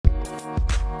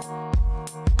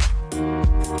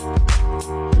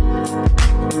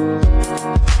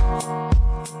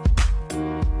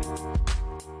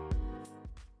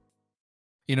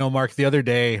Mark, the other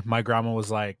day, my grandma was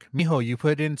like, Mijo, you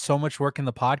put in so much work in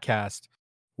the podcast.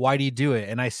 Why do you do it?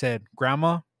 And I said,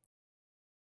 Grandma,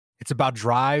 it's about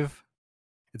drive.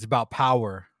 It's about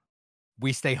power.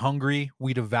 We stay hungry.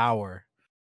 We devour.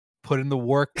 Put in the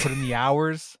work, put in the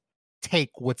hours. Take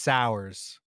what's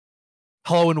ours.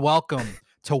 Hello and welcome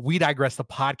to We Digress, the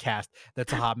podcast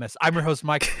that's a hot mess. I'm your host,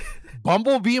 Mike.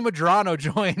 Bumblebee Madrano,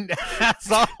 joined,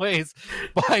 as always,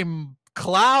 by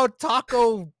Cloud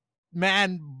Taco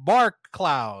Man Mark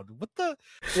Cloud.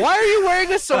 Why are you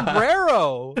wearing a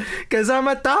sombrero? Because I'm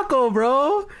a taco,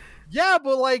 bro. Yeah,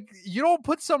 but like, you don't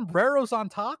put sombreros on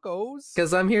tacos.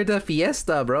 Because I'm here to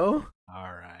fiesta, bro.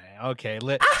 All right. Okay.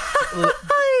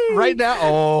 Right now.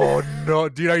 Oh, no.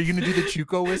 Dude, are you going to do the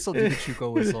Chuco whistle? Do the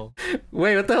Chuco whistle.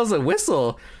 Wait, what the hell's a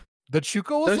whistle? The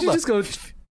Chuco whistle? Don't you just go...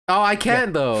 Oh, I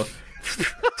can't, though.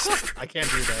 I can't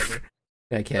do that either.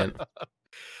 I can't.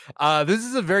 This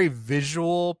is a very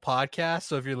visual podcast,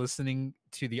 so if you're listening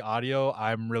to the audio,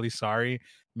 I'm really sorry.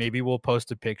 Maybe we'll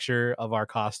post a picture of our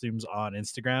costumes on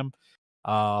Instagram.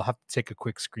 I'll have to take a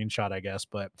quick screenshot, I guess.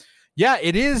 But yeah,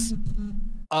 it is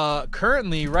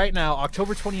currently right now,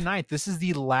 October 29th. This is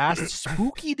the last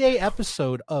Spooky Day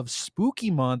episode of Spooky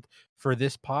Month for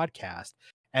this podcast.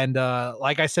 And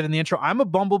like I said in the intro, I'm a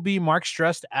bumblebee. Mark's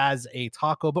dressed as a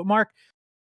taco, but Mark,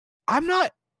 I'm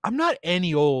not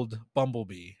any old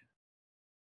bumblebee.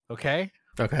 Okay?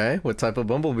 Okay, what type of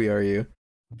bumblebee are you?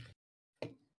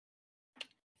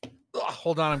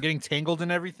 Hold on, I'm getting tangled in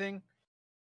everything.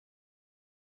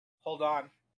 Hold on.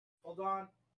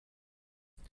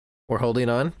 We're holding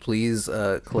on. Please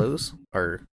close.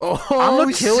 Or I'm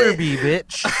a killer bee,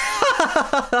 bitch.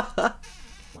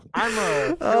 I'm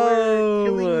a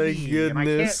killer my bee,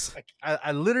 goodness.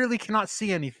 I literally cannot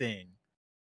see anything.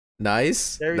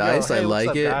 Nice. There you nice. go. Hey, I like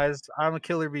what's up, it. Guys, I'm a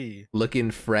killer bee.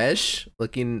 Looking fresh.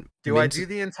 Looking. Do I do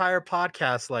the entire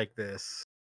podcast like this?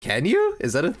 Can you?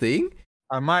 Is that a thing?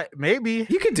 I might. Maybe.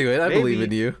 You can do it. I believe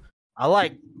in you. I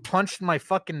like punched my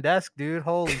fucking desk, dude.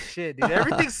 Holy shit, dude.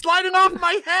 Everything's sliding off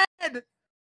my head.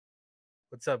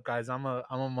 What's up, guys? I'm a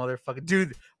motherfucking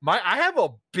dude. I have a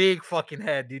big fucking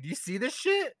head, dude. You see this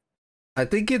shit? I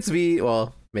think it's me.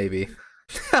 Well, maybe.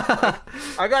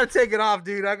 I gotta take it off,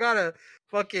 dude. I gotta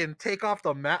fucking take off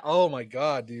the mat. Oh my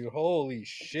god, dude. Holy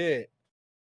shit.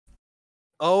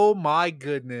 Oh my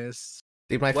goodness.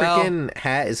 Dude, my freaking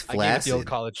hat is flaccid. I gave it the old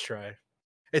college try.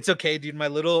 It's okay, dude. My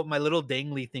little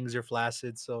dangly things are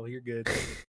flaccid, so you're good.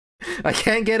 I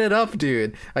can't get it up,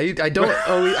 dude. I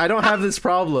don't have this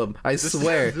problem. I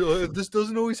swear. This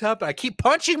doesn't always happen. I keep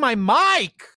punching my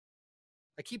mic.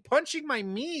 I keep punching my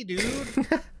me, dude.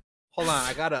 Hold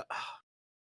on,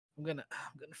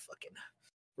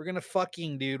 we're gonna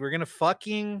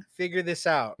fucking figure this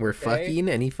out. We're fucking?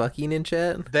 Any fucking in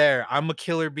chat? There, I'm a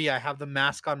killer bee. I have the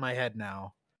mask on my head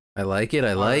now. I like it.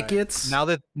 I like it.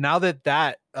 Now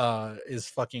that is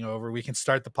fucking over, we can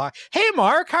start the pod. Hey,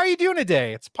 Mark, how are you doing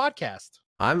today? It's a podcast.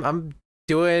 I'm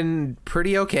doing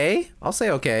pretty okay. I'll say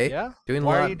okay. Yeah. Doing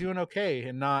Why are you doing okay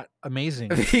and not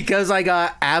amazing? Because I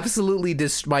got absolutely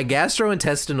my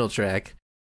gastrointestinal tract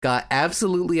got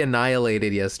absolutely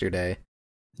annihilated yesterday.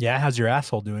 Yeah, how's your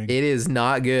asshole doing? It is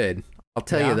not good. I'll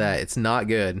tell you that. It's not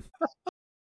good.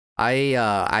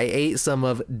 I ate some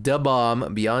of Da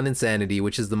Bomb Beyond Insanity,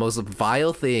 which is the most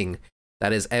vile thing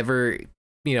that has ever,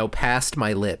 passed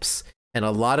my lips. And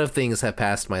a lot of things have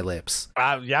passed my lips.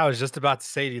 Yeah, I was just about to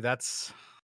say to you, that's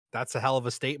a hell of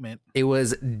a statement. It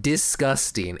was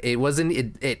disgusting. It wasn't,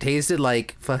 it tasted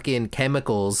like fucking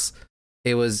chemicals.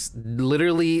 It was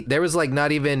literally, there was like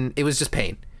not even, it was just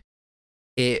pain.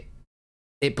 It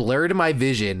blurred my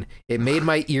vision. It made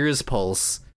my ears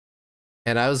pulse.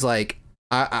 And I was like,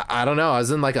 I don't know. I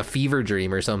was in like a fever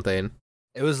dream or something.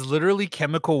 It was literally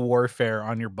chemical warfare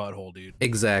on your butthole, dude.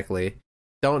 Exactly.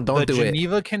 Don't do it. The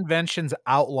Geneva Conventions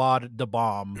outlawed the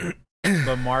bomb,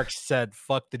 but Mark said,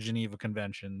 "Fuck the Geneva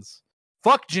Conventions.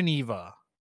 Fuck Geneva."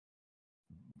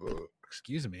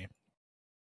 Excuse me.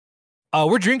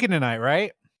 We're drinking tonight,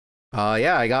 right?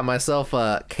 Yeah. I got myself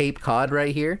a Cape Cod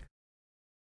right here.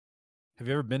 Have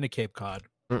you ever been to Cape Cod?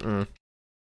 Mm-mm.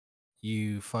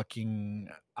 You fucking...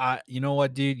 you know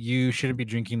what, dude? You shouldn't be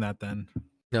drinking that then.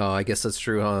 No, I guess that's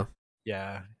true, huh?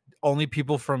 Yeah. Only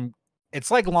people from...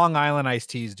 It's like Long Island iced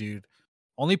teas, dude.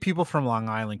 Only people from Long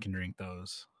Island can drink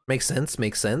those. Makes sense.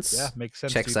 Yeah, makes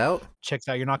sense. Checks dude. out. Checks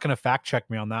out. You're not going to fact check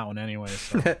me on that one anyway,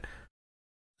 so...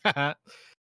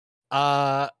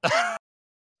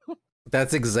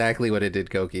 That's exactly what it did,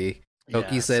 Koki.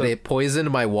 Koki Yeah, said it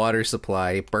poisoned my water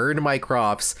supply, burned my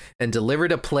crops, and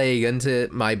delivered a plague into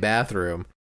my bathroom.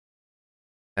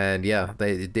 And yeah,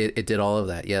 it did all of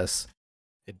that. Yes,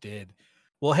 it did.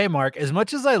 Well, hey, Mark, as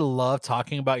much as I love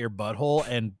talking about your butthole,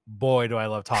 and boy, do I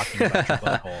love talking about your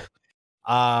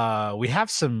butthole, we have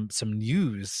some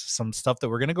news, some stuff that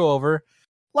we're going to go over,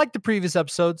 like the previous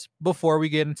episodes, before we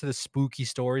get into the spooky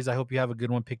stories. I hope you have a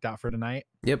good one picked out for tonight.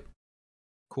 Yep.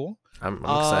 Cool. I'm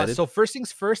excited. So first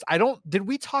things first, did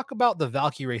we talk about the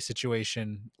Valkyrie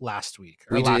situation last week?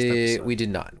 We last did. episode? We did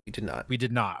not. We did not. We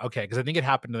did not. Okay, because I think it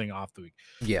happened during off the week.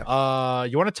 Yeah.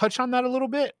 You want to touch on that a little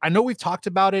bit? I know we've talked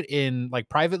about it in like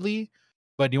privately,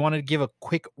 but do you want to give a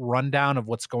quick rundown of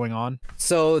what's going on?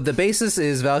 So the basis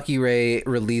is Valkyrie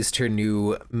released her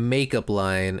new makeup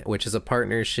line, which is a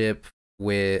partnership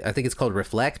with, I think it's called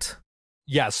Reflect.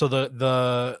 Yeah, so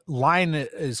the line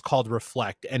is called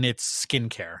Reflect, and it's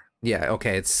skincare. Yeah,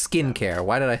 okay, it's skincare.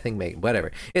 Why did I think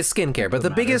whatever? It's skincare. But the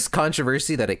biggest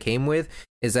controversy that it came with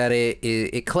is that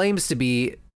it claims to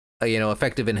be,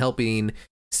 effective in helping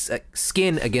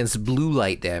skin against blue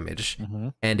light damage,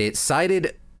 and it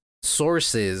cited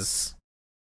sources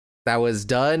that was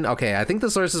done. Okay, I think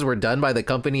the sources were done by the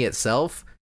company itself,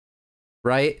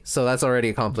 right? So that's already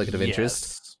a conflict of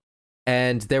interest.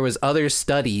 And there was other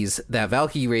studies that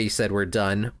Valkyrie said were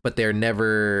done, but they were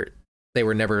never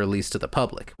released to the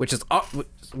public, which is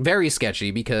very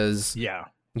sketchy because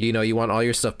you want all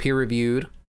your stuff peer reviewed,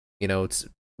 it's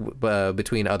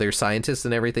between other scientists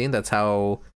and everything. That's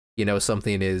how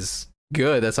something is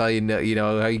good. That's how how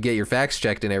you get your facts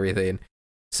checked and everything.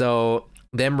 So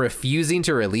them refusing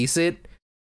to release it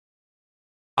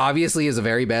obviously is a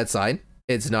very bad sign.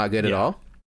 It's not good at all.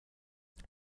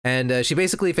 And she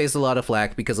basically faced a lot of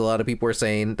flack because a lot of people were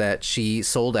saying that she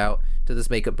sold out to this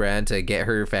makeup brand to get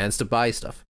her fans to buy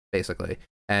stuff, basically.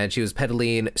 And she was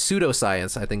peddling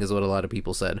pseudoscience, I think is what a lot of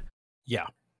people said. Yeah.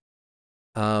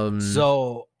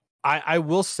 So I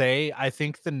will say, I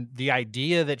think the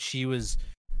idea that she was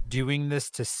doing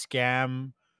this to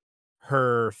scam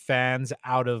her fans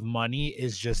out of money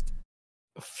is just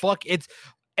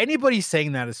anybody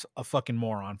saying that is a fucking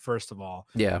moron, first of all.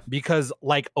 Yeah. Because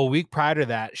like a week prior to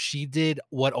that, she did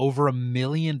over $1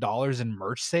 million in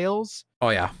merch sales. Oh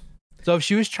yeah. So if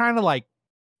she was trying to like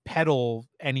peddle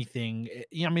anything,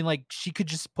 I mean, like she could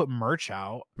just put merch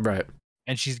out. Right.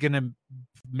 And she's going to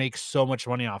make so much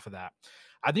money off of that.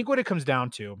 I think what it comes down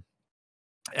to,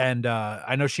 and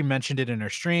I know she mentioned it in her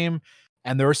stream,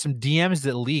 and there were some DMs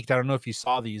that leaked. I don't know if you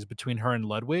saw these between her and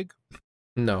Ludwig.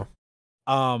 No.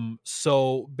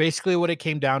 So basically what it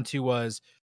came down to was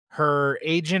her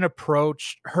agent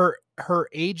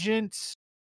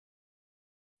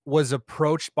was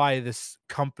approached by this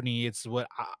company. It's what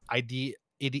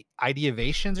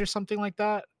Ideations or something like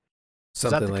that.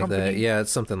 Something like that. Yeah,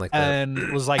 it's something like that.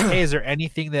 And was like, hey, is there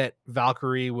anything that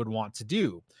Valkyrie would want to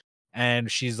do? And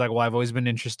she's like, well, I've always been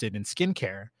interested in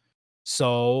skincare.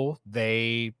 So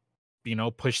they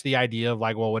push the idea of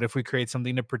like, well, what if we create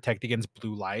something to protect against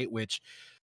blue light, which,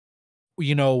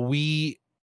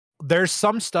 there's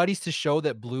some studies to show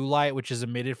that blue light, which is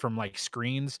emitted from like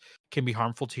screens, can be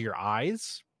harmful to your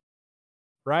eyes.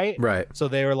 Right. So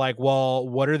they were like, well,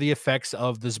 what are the effects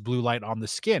of this blue light on the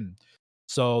skin?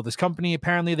 So this company,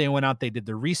 apparently they went out, they did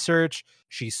the research.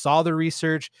 She saw the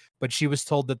research, but she was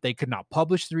told that they could not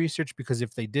publish the research because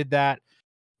if they did that,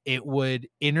 it would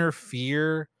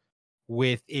interfere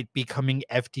with it becoming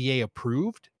FDA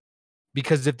approved.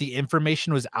 Because if the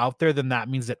information was out there, then that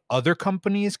means that other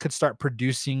companies could start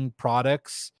producing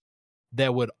products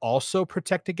that would also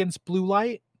protect against blue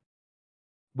light,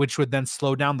 which would then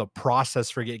slow down the process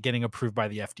for getting approved by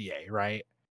the FDA, right?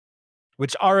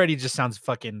 Which already just sounds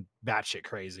fucking batshit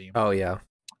crazy. Oh, yeah.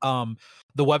 The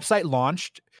website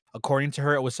launched. According to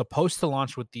her, it was supposed to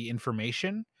launch with the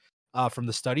information from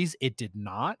the studies. It did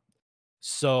not.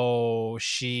 So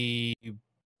she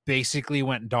basically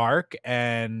went dark,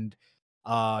 and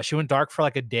she went dark for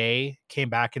like a day, came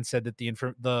back and said that the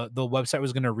website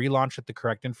was going to relaunch with the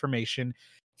correct information.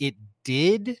 It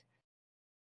did,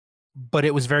 but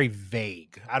it was very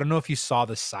vague. I don't know if you saw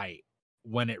the site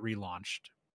when it relaunched.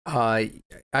 I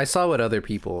saw what other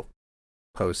people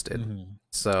posted.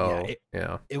 So,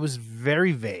 it was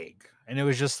very vague, and it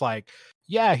was just like,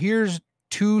 yeah, here's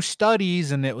 2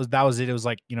 studies, and that was it. It was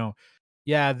like,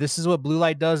 yeah, this is what blue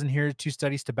light does, and here are 2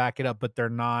 studies to back it up, but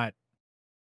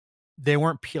they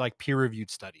weren't peer reviewed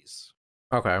studies.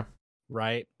 Okay.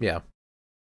 Right? Yeah.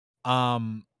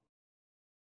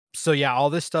 So yeah, all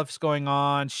this stuff's going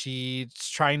on. She's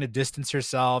trying to distance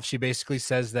herself. She basically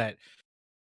says that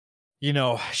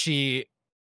she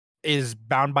is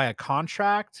bound by a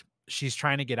contract. She's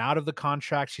trying to get out of the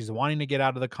contract. She's wanting to get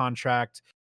out of the contract.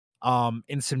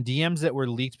 In some DMs that were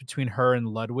leaked between her and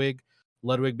Ludwig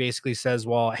basically says,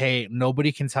 well, hey,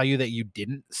 nobody can tell you that you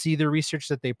didn't see the research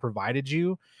that they provided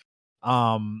you.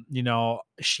 You know,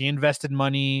 she invested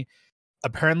money.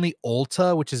 Apparently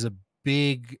Ulta, which is a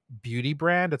big beauty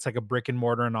brand, it's like a brick and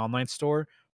mortar and online store,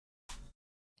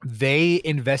 they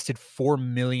invested $4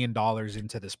 million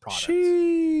into this product.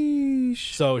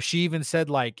 Sheesh. So she even said,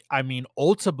 like, I mean,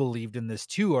 Ulta believed in this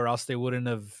too, or else they wouldn't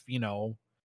have, you know,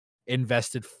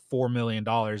 invested $4 million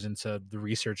into the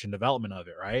research and development of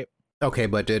it, right? Okay,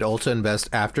 but did Ulta invest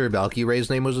after Valkyrie's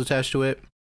name was attached to it?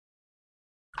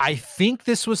 I think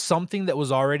this was something that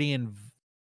was already in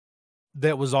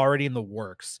the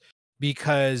works,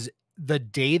 because the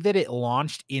day that it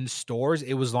launched in stores,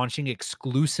 it was launching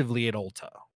exclusively at Ulta.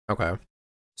 Okay.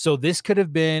 So this could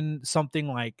have been something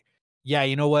like, yeah,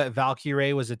 you know what?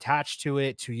 Valkyrie was attached to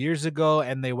it 2 years ago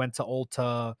and they went to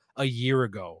Ulta a year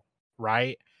ago,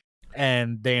 right?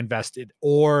 And they invested.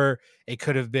 Or it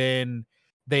could have been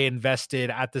they invested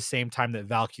at the same time that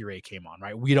Valkyrie came on,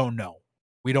 right? We don't know.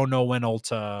 We don't know when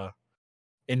Ulta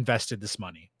invested this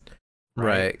money.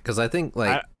 Right. Because I think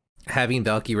like having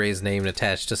Valkyrie's name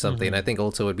attached to something, I think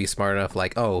Ulta would be smart enough,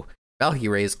 like, oh,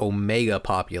 Valkyrie's Omega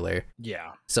popular.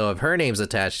 Yeah. So if her name's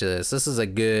attached to this is a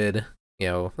good, you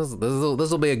know,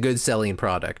 this will be a good selling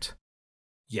product.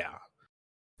 Yeah.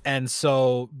 And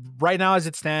so right now, as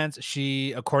it stands,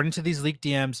 she, according to these leaked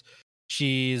DMs,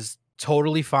 she's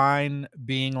totally fine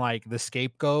being like the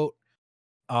scapegoat.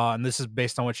 And this is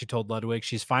based on what she told Ludwig.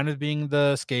 She's fine with being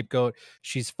the scapegoat.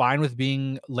 She's fine with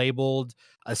being labeled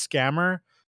a scammer.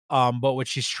 But what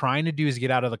she's trying to do is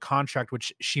get out of the contract,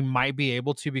 which she might be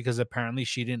able to, because apparently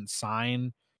she didn't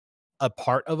sign a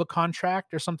part of a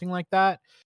contract or something like that.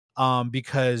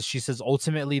 Because she says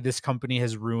ultimately this company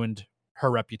has ruined her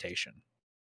reputation.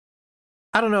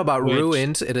 I don't know about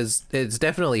ruined. It's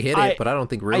definitely hit it, but I don't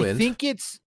think ruined.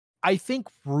 I think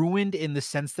ruined in the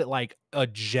sense that like the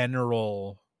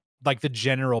general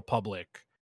public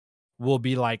will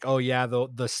be like, oh yeah, the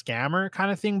scammer kind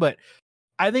of thing. But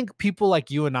I think people like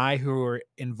you and I who are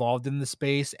involved in the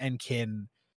space and can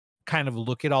kind of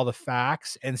look at all the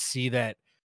facts and see that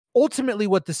ultimately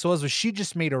what this was she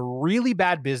just made a really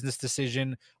bad business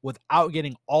decision without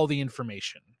getting all the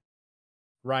information.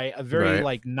 Right? A very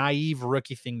like naive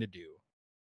rookie thing to do.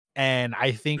 And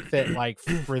I think that like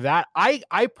for that,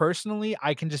 I personally,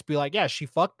 I can just be like, yeah, she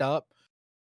fucked up.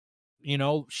 You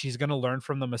know, she's going to learn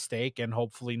from the mistake and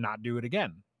hopefully not do it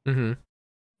again. Mm-hmm.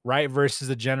 Right? Versus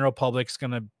the general public's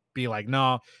going to be like,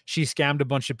 no, she scammed a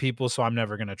bunch of people, so I'm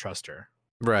never going to trust her.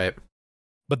 Right.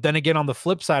 But then again, on the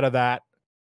flip side of that,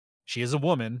 she is a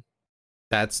woman.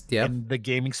 That's in the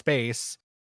gaming space.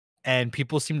 And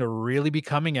people seem to really be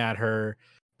coming at her.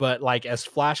 But like as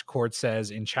Flashcord says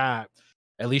in chat,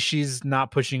 at least she's not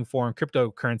pushing foreign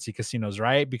cryptocurrency casinos,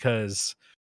 right? Because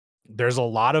there's a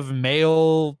lot of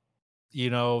male, you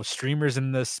know, streamers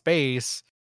in this space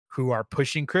who are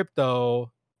pushing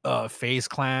crypto, FaZe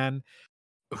Clan,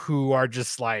 who are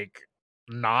just like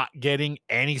not getting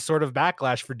any sort of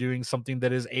backlash for doing something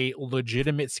that is a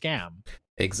legitimate scam.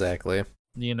 Exactly.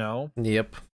 You know?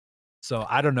 Yep. So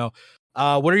I don't know.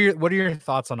 What are your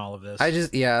thoughts on all of this? I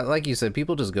just, yeah, like you said,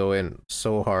 people just go in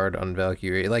so hard on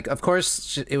Valkyrie. Like, of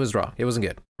course, it was wrong. It wasn't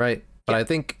good, right? But I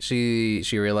think she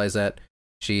realized that.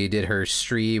 She did her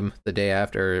stream the day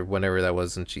after, whenever that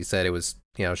was, and she said it was,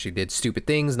 you know, she did stupid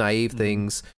things, naive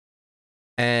things,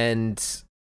 and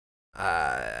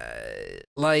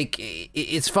like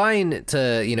it's fine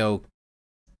to, you know,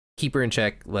 keep her in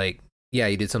check. Like, yeah,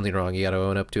 you did something wrong, you got to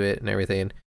own up to it and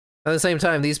everything. At the same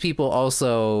time, these people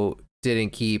also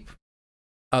didn't keep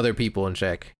other people in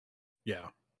check. Yeah.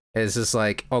 It's just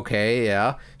like, okay,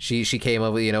 yeah, she came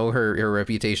up with, you know, her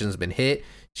reputation's been hit.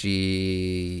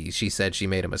 She said she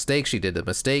made a mistake. She did the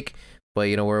mistake, but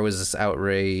you know, where was this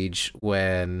outrage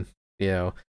when, you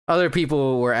know, other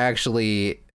people were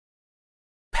actually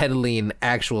peddling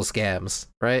actual scams,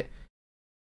 right?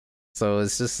 So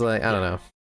it's just like, I don't know.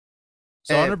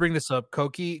 So I'm gonna bring this up.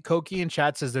 Koki in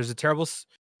chat says that's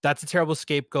a terrible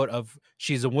scapegoat of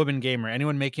she's a woman gamer.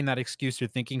 Anyone making that excuse or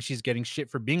thinking she's getting shit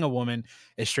for being a woman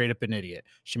is straight up an idiot.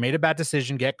 She made a bad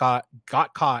decision, got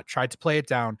caught, tried to play it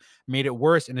down, made it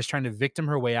worse, and is trying to victim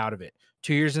her way out of it.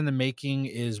 2 years in the making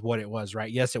is what it was,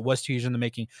 right? Yes, it was 2 years in the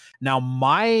making. Now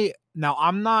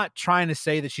I'm not trying to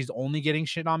say that she's only getting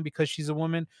shit on because she's a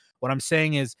woman. What I'm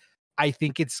saying is I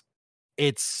think it's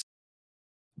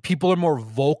people are more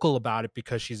vocal about it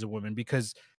because she's a woman,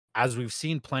 because as we've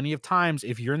seen plenty of times,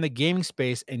 if you're in the gaming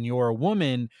space and you're a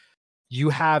woman,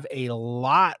 there's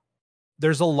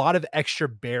a lot of extra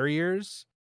barriers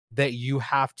that you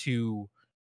have to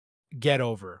get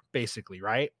over, basically,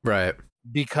 right? Right.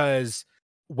 Because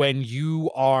when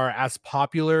you are as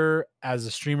popular as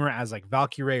a streamer as like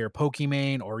Valkyrie or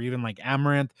Pokimane or even like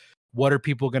Amaranth, What are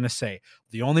people going to say?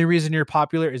 The only reason you're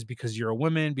popular is because you're a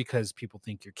woman, because people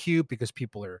think you're cute, because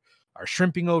people are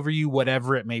shrimping over you,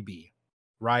 whatever it may be,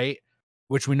 right?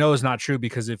 Which we know is not true,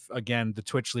 because if, again, the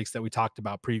Twitch leaks that we talked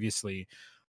about previously,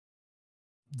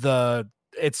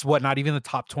 it's what, not even the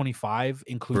top 25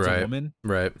 includes a woman.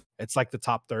 Right. It's like the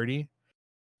top 30.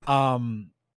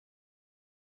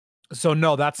 So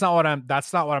no, that's not what I'm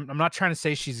not trying to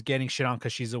say she's getting shit on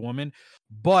because she's a woman,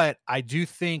 but I do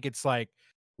think it's like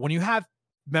when you have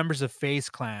members of FaZe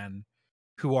Clan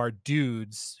who are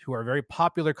dudes, who are very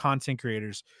popular content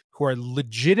creators, who are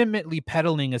legitimately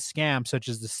peddling a scam such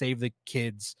as the Save the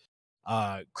Kids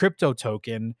crypto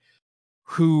token,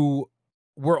 who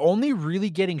were only really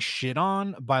getting shit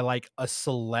on by like a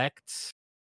select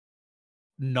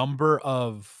number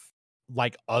of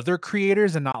like other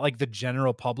creators and not like the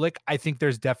general public, I think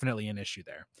there's definitely an issue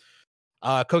there.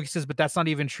 Koki says, but that's not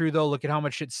even true though. Look at how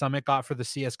much shit Summit got for the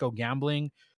CSGO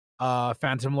gambling.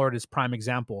 Phantom Lord is prime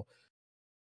example.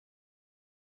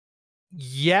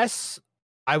 Yes,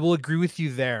 I will agree with you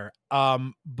there.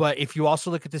 But if you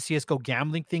also look at the CSGO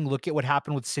gambling thing, look at what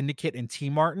happened with Syndicate and T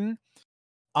Martin.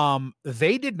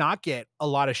 They did not get a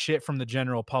lot of shit from the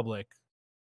general public.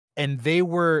 And they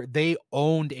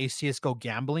owned a CSGO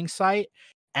gambling site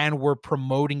and were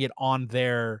promoting it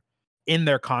in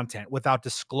their content without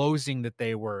disclosing that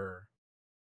they were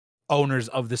owners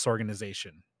of this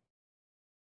organization.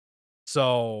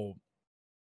 So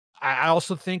I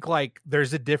also think like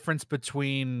there's a difference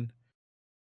between,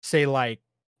 say, like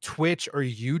Twitch or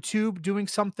YouTube doing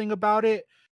something about it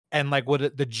and like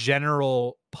what the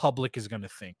general public is going to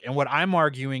think. And what I'm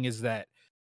arguing is that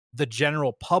the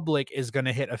general public is going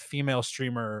to hit a female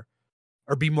streamer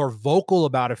or be more vocal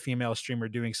about a female streamer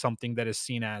doing something that is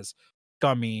seen as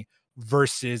scummy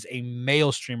versus a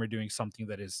male streamer doing something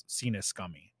that is seen as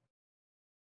scummy.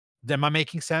 Am I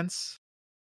making sense?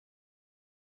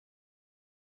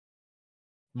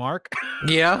 Mark?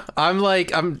 Yeah,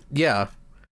 yeah.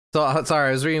 So sorry,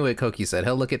 I was reading what Koki said.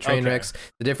 He'll look at train wrecks.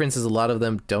 The difference is a lot of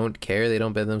them don't care. They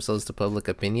don't bend themselves to public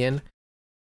opinion.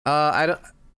 I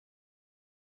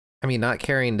mean, not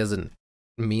caring doesn't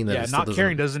mean that. Yeah, not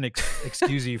caring doesn't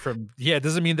excuse you from. Yeah, it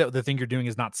doesn't mean that the thing you're doing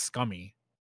is not scummy.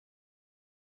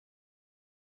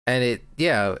 And it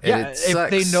if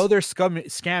they know they're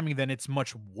scamming, then it's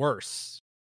much worse.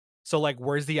 So like,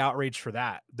 where's the outrage for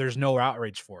that? There's no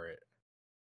outrage for it.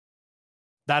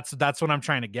 That's what I'm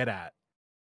trying to get at.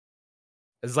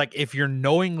 It's like if you're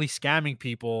knowingly scamming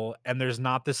people and there's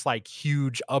not this like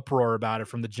huge uproar about it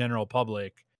from the general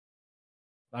public,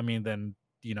 I mean, then,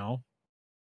 you know.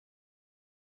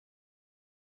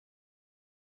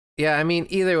 Yeah, I mean,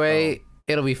 either way,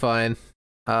 it'll be fine.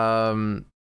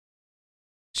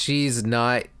 She's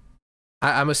not.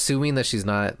 I'm assuming that she's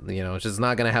not. You know, she's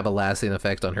not gonna have a lasting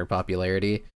effect on her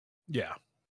popularity. Yeah,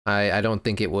 I don't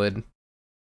think it would.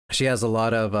 She has a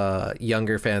lot of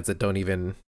younger fans that don't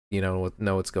even know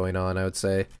what's going on, I would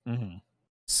say. Mm-hmm.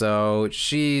 So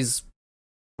she's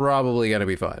probably gonna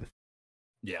be fine.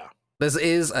 Yeah, this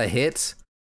is a hit,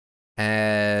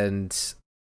 and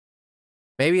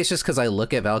maybe it's just because I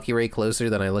look at Valkyrae closer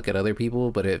than I look at other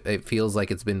people, but it feels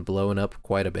like it's been blown up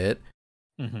quite a bit.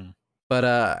 Mm-hmm. But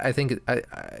I think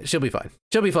she'll be fine.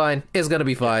 She'll be fine. It's gonna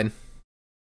be fine.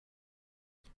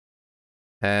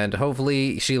 And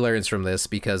hopefully she learns from this,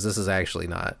 because this is actually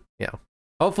not,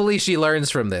 hopefully she learns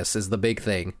from this is the big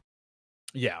thing.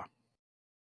 Yeah.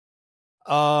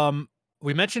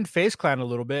 We mentioned FaZe Clan a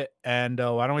little bit, and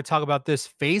why don't we talk about this?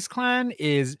 FaZe Clan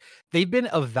they've been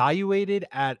evaluated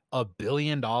at $1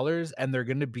 billion, and they're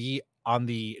going to be on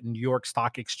the New York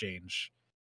Stock Exchange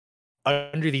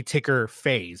under the ticker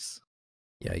FaZe.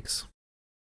 Yikes.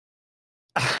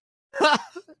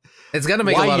 It's gonna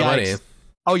make a lot of money.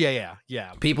 Oh, yeah.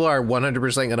 People are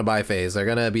 100% gonna buy FaZe. They're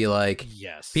gonna be like,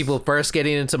 yes. People first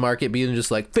getting into market being just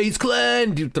like, FaZe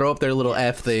Clan, you throw up their little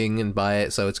F thing and buy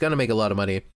it. So it's gonna make a lot of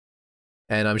money.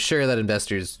 And I'm sure that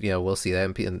investors, will see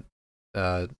that,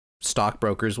 and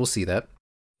stockbrokers will see that.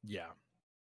 Yeah.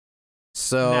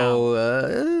 So,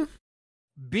 now,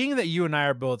 being that you and I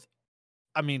are both,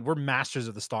 I mean, we're masters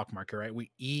of the stock market, right?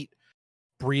 We eat,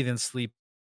 breathe, and sleep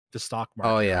the stock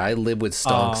market. Oh yeah, right? I live with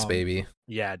stonks, baby.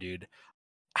 Yeah, dude.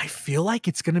 I feel like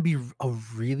it's going to be a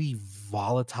really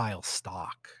volatile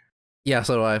stock. Yeah,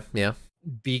 so do I. Yeah.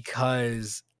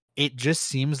 Because it just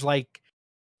seems like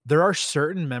there are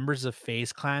certain members of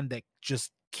FaZe Clan that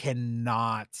just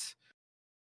cannot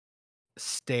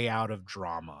stay out of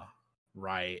drama,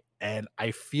 right? And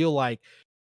I feel like,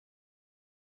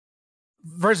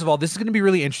 first of all, this is going to be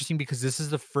really interesting because this is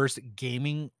the first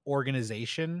gaming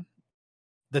organization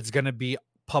that's going to be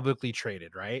publicly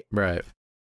traded, right? Right.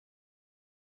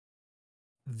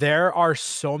 there are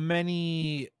so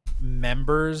many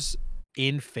members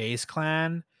in FaZe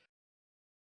Clan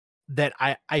that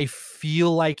I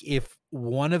feel like if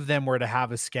one of them were to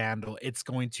have a scandal, it's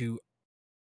going to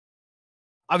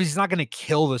obviously it's not going to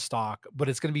kill the stock, but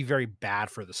it's going to be very bad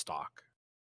for the stock.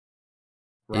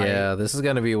 Right? Yeah, this is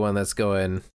going to be one that's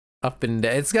going up and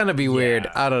down. It's going to be weird.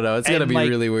 I don't know. It's going to be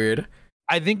really weird.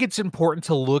 I think it's important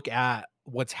to look at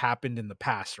what's happened in the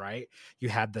past, right? You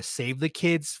had the Save the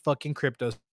Kids fucking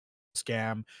crypto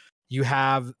scam. You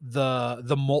have the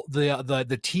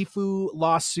Tfue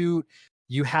lawsuit.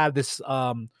 You had this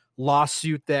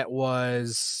lawsuit that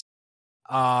was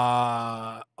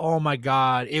oh my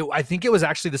god. I think it was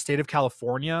actually the state of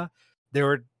California. They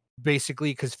were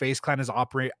basically because FaZe Clan is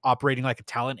operating like a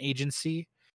talent agency.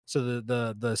 So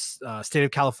the state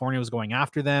of California was going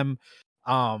after them.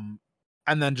 And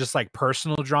then just like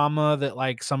personal drama that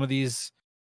like some of these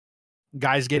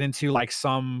guys get into, like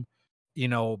some, you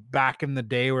know, back in the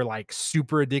day were like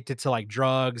super addicted to like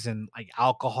drugs and like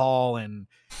alcohol, and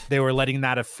they were letting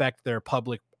that affect their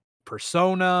public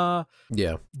persona.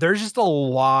 Yeah. There's just a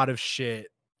lot of shit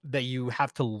that you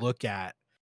have to look at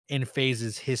in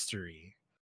FaZe's history.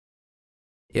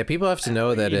 Yeah, people have to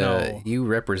know that you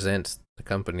represent the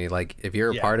company. Like, if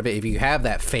you're a part of it, if you have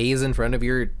that FaZe in front of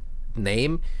your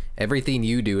name, everything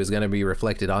you do is going to be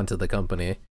reflected onto the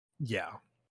company. Yeah.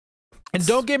 And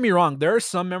don't get me wrong, there are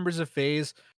some members of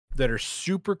FaZe that are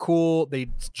super cool. They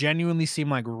genuinely seem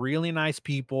like really nice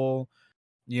people.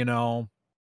 You know,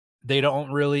 they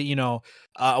don't really, you know,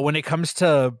 when it comes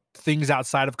to things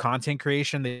outside of content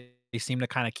creation, they seem to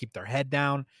kind of keep their head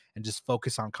down and just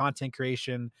focus on content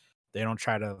creation. They don't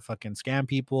try to fucking scam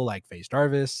people like FaZe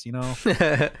Jarvis, you know,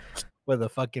 with a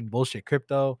fucking bullshit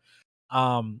crypto.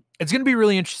 It's going to be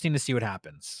really interesting to see what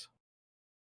happens.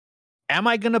 Am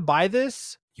I going to buy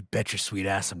this? You bet your sweet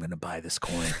ass I'm going to buy this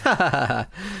coin.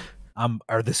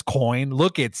 Or this coin.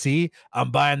 Look it, see? I'm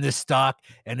buying this stock,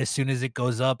 and as soon as it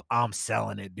goes up, I'm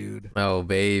selling it, dude. Oh,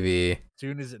 baby. As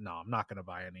soon as it, no, I'm not going to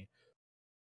buy any.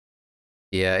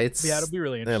 Yeah, it'll be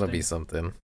really interesting. It'll be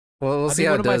something. Well, we'll see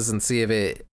how it does and see if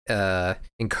it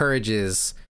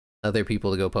encourages other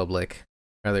people to go public,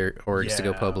 other orgs to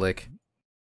go public.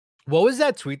 What was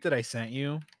that tweet that I sent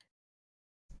you?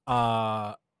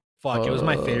 Fuck, it was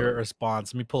my favorite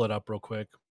response. Let me pull it up real quick.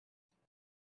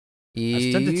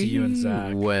 I sent it to you and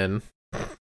Zach. When?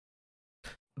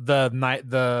 The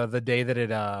day that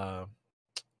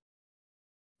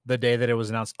it was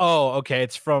announced. Oh, okay.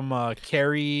 It's from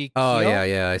Carrie. Oh,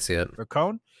 yeah, I see it.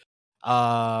 Racone,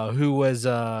 who was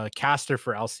a caster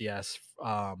for LCS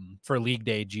for League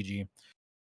Day GG.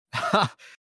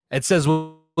 It says,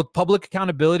 with public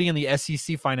accountability and the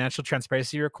SEC financial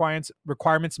transparency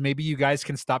requirements, maybe you guys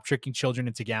can stop tricking children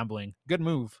into gambling. Good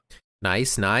move.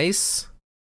 Nice. That's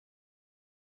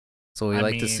what we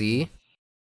like to see.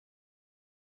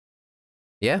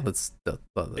 Yeah, that's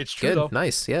it's true good. Though.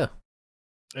 Nice, yeah.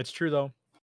 It's true though.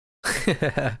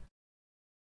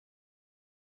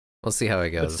 We'll see how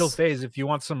it goes. But still, FaZe, if you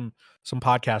want some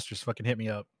podcasters, fucking hit me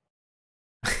up.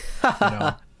 You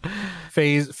know.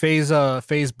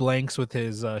 FaZe blanks with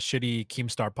his shitty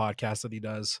Keemstar podcast that he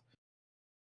does.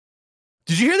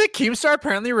 Did you hear that Keemstar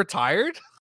apparently retired?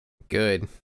 Good.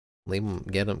 Leave him,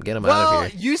 get him out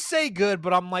of here. You say good,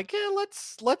 but I'm like, yeah,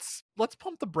 let's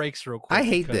pump the brakes real quick. I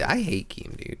hate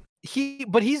Keem, dude.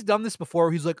 He's done this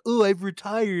before. He's like, oh, I've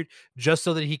retired, just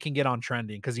so that he can get on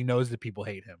trending because he knows that people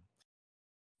hate him.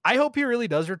 I hope he really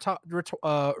does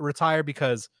retire,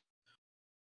 because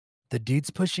the dude's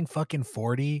pushing fucking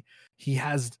 40. He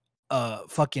has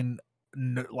fucking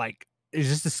like, is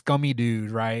just a scummy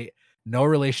dude, right? No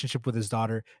relationship with his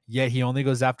daughter, yet he only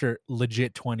goes after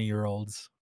legit 20-year-olds.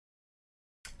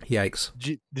 Yikes.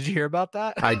 Did you hear about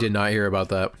that? I did not hear about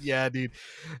that. Yeah, dude.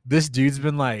 This dude's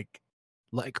been like,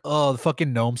 oh, the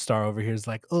fucking Gnome Star over here is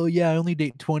like, oh yeah, I only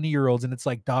date 20-year-olds. And it's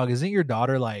like, dog, isn't your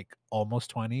daughter like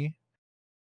almost 20?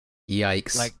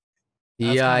 Yikes. Like,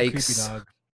 yikes. Creepy, dog.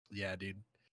 Yeah, dude.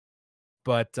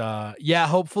 But yeah,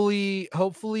 hopefully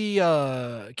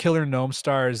Killer Gnome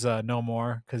Stars no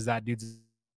more, because that dude's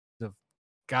a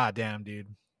goddamn dude.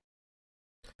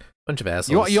 Bunch of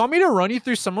assholes. You want me to run you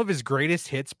through some of his greatest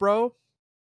hits, bro?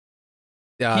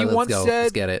 Yeah,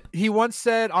 let's get it. He once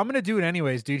said, I'm gonna do it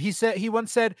anyways, dude. He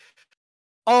once said,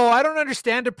 oh, I don't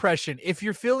understand depression. If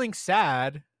you're feeling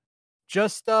sad,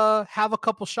 just have a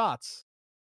couple shots.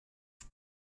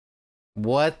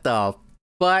 What the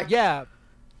fuck? Yeah.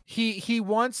 He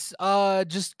once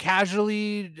just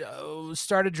casually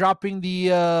started dropping the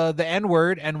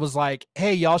N-word and was like,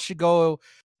 hey, y'all should go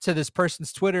to this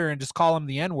person's Twitter and just call him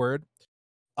the N-word.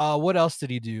 What else did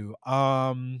he do?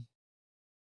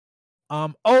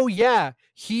 Oh yeah,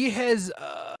 he has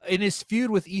in his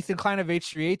feud with Ethan Klein of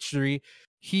H3H3,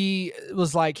 he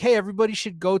was like, "Hey, everybody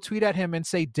should go tweet at him and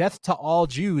say death to all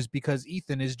Jews because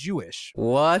Ethan is Jewish."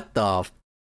 What the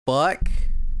fuck?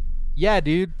 Yeah,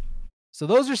 dude. So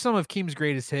those are some of Keem's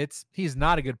greatest hits. He's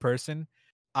not a good person.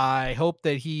 I hope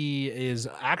that he is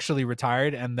actually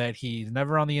retired and that he's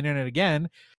never on the internet again,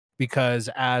 because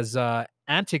as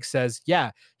Antic says,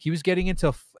 yeah, he was getting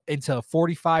into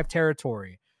 45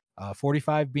 territory.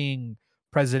 45 being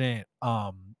President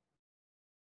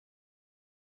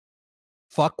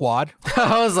fuckwad.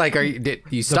 I was like, did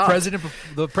you stop?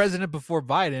 The president before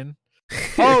Biden.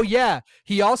 Oh yeah,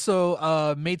 he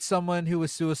also made someone who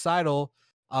was suicidal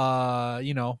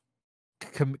commit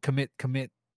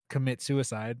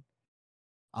suicide.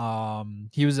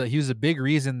 He was a big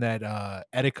reason that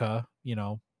Etika,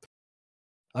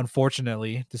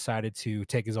 unfortunately decided to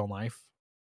take his own life.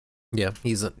 Yeah,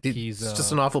 he's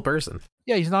just an awful person.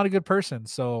 Yeah, he's not a good person.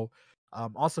 So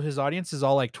also his audience is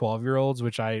all like 12-year-olds,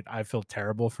 which I feel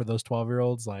terrible for those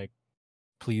 12-year-olds. Like,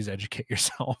 please educate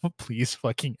yourself. Please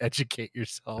fucking educate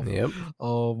yourself. Yep.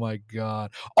 Oh my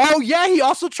god. Oh yeah, he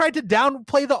also tried to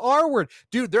downplay the R word.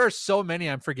 Dude, there are so many.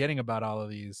 I'm forgetting about all of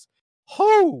these.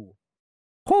 Who?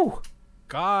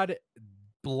 God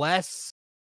bless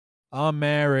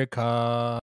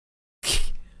America.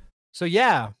 So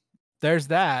yeah, there's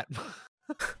that.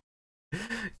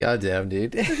 Goddamn,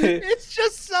 dude. It's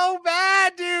just so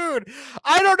bad, dude.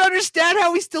 I don't understand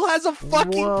how he still has a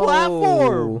fucking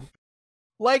platform.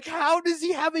 Like, how does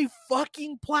he have a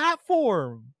fucking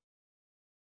platform?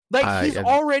 Like, he's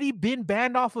already been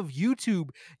banned off of YouTube,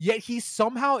 yet he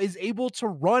somehow is able to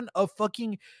run a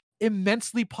fucking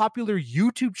immensely popular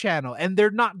YouTube channel, and they're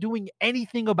not doing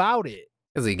anything about it.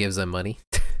 Because he gives them money.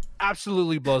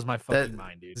 Absolutely blows my fucking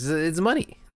mind, dude. It's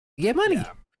money. You get money.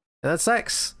 Yeah. That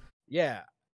sucks. Yeah.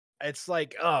 It's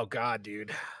like, oh god,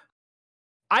 dude.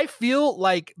 I feel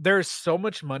like there's so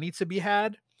much money to be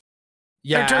had.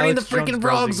 Yeah, they're turning the freaking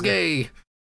frogs gay.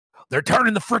 They're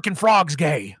turning the freaking frogs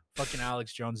gay. Fucking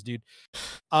Alex Jones, dude.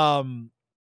 I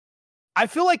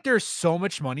feel like there's so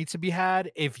much money to be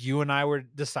had if you and I were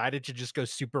decided to just go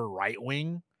super right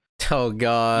wing. Oh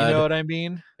god. You know what I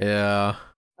mean? Yeah.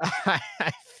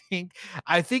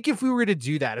 I think if we were to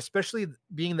do that, especially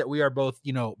being that we are both,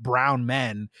 brown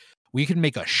men, we could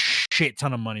make a shit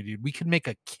ton of money, dude. We could make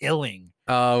a killing.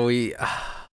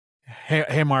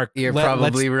 Hey, Mark. You're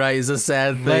probably right. It's a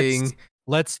sad thing.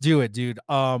 Let's do it, dude.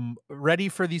 Ready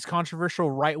for these controversial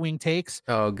right-wing takes?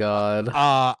 Oh god.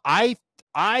 I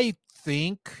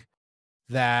think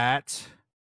that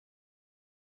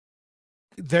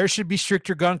there should be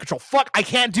stricter gun control. Fuck, I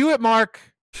can't do it, Mark.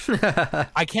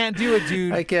 I can't do it,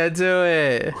 dude. I can't do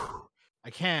it. I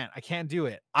can't do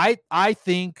it. I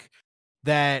think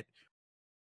that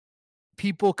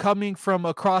people coming from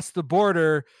across the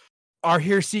border are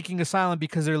here seeking asylum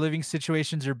because their living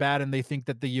situations are bad and they think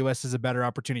that the U.S. is a better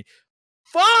opportunity.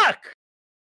 Fuck!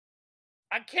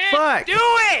 I can't do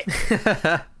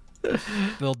it!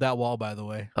 Build that wall, by the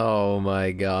way. Oh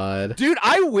my god. Dude,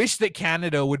 I wish that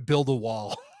Canada would build a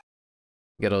wall.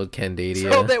 Good old Canada.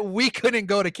 So that we couldn't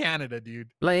go to Canada, dude.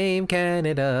 Blame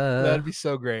Canada. That'd be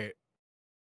so great.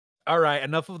 All right,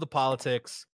 enough of the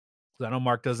politics. I know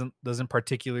Mark doesn't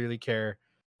particularly care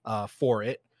for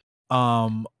it.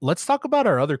 Let's talk about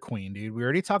our other queen, dude. We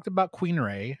already talked about Queen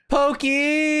Ray.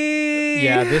 Pokey.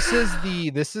 Yeah, this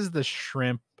is the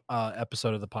shrimp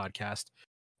episode of the podcast.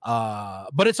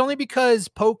 But it's only because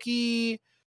Pokey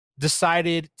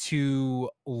decided to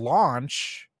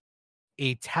launch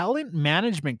a talent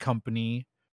management company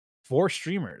for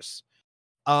streamers.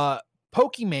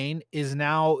 Pokimane is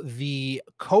now the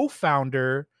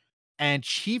co-founder and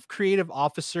chief creative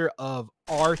officer of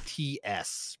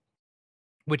RTS,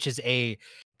 which is a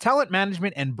talent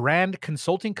management and brand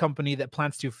consulting company that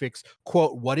plans to fix,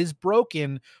 quote, what is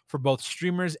broken for both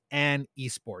streamers and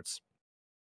esports.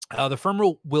 The firm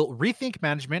will rethink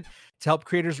management to help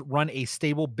creators run a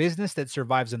stable business that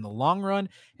survives in the long run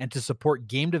and to support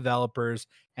game developers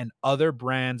and other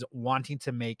brands wanting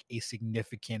to make a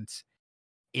significant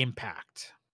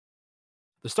impact.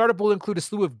 The startup will include a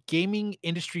slew of gaming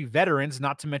industry veterans,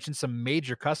 not to mention some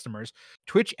major customers.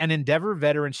 Twitch and Endeavor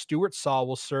veteran Stuart Saul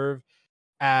will serve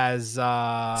as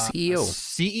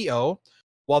CEO,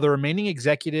 while the remaining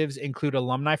executives include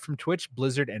alumni from Twitch,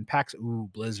 Blizzard, and PAX. Ooh,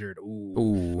 Blizzard.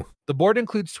 Ooh. The board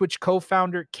includes Twitch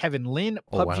co-founder Kevin Lin,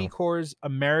 PUBG Core's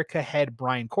America head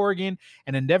Brian Corrigan,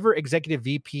 and Endeavor executive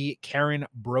VP Karen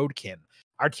Brodkin.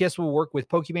 RTS will work with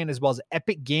Pokimane as well as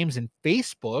Epic Games and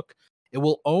Facebook. It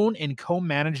will own and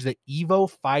co-manage the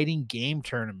EVO fighting game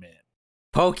tournament.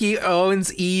 Pokey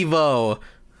owns EVO.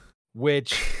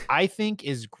 which I think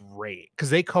is great because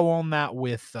they co-own that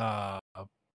with Sony,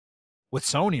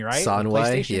 right?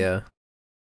 Sunway, yeah.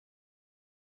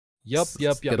 Yep.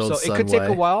 Good old So it could take a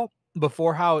Sunway. while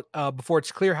before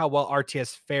it's clear how well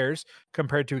RTS fares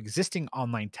compared to existing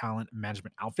online talent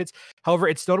management outfits. However,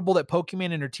 it's notable that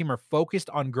Pokimane and her team are focused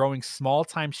on growing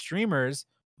small-time streamers,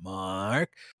 Mark,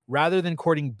 rather than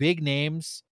courting big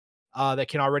names that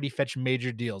can already fetch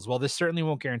major deals. While this certainly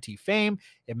won't guarantee fame,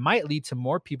 it might lead to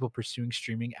more people pursuing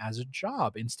streaming as a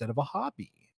job instead of a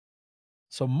hobby.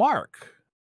 So, Mark,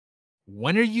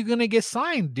 when are you gonna get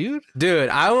signed, dude? Dude,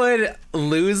 I would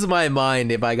lose my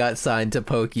mind if I got signed to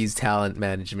Poki's talent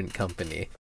management company.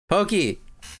 Poki,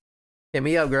 hit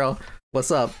me up, girl.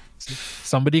 What's up?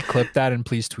 Somebody clip that and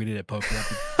please tweet it at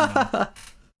Poki.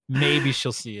 Maybe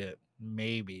she'll see it.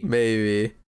 Maybe.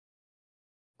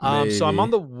 So I'm on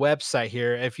the website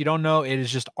here. If you don't know, it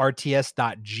is just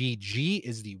rts.gg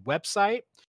is the website.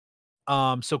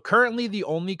 So currently the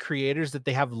only creators that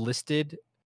they have listed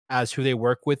as who they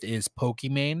work with is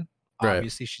Pokimane. Right.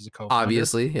 Obviously, she's a co-founder.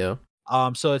 Obviously, yeah.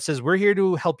 So it says, we're here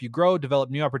to help you grow, develop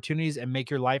new opportunities, and make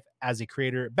your life as a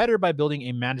creator better by building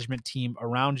a management team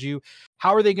around you.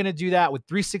 How are they going to do that? With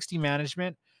 360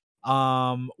 management.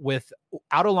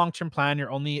 Without a long-term plan,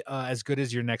 you're only as good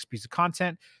as your next piece of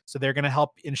content. So they're going to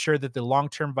help ensure that the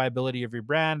long-term viability of your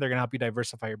brand. They're going to help you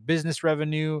diversify your business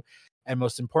revenue, and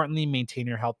most importantly, maintain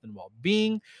your health and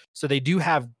well-being. So they do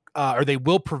have, or they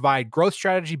will provide growth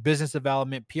strategy, business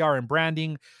development, PR and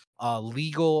branding,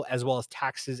 legal, as well as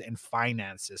taxes and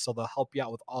finances. So they'll help you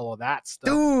out with all of that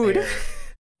stuff, dude.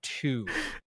 Too.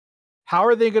 How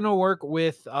are they going to work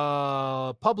with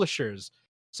publishers?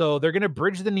 So they're going to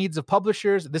bridge the needs of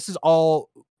publishers. This is all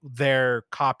their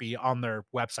copy on their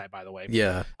website, by the way.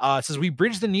 Yeah. It says, we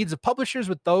bridge the needs of publishers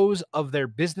with those of their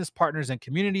business partners and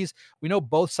communities. We know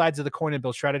both sides of the coin and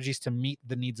build strategies to meet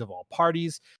the needs of all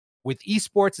parties. With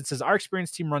esports, it says, our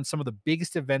experienced team runs some of the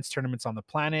biggest events, tournaments on the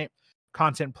planet,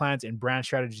 content plans and brand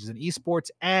strategies in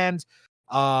esports. And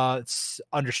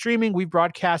under streaming, we've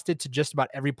broadcasted to just about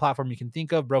every platform you can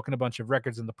think of, broken a bunch of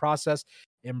records in the process,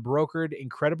 and brokered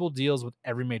incredible deals with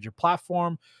every major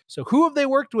platform. So who have they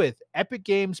worked with? Epic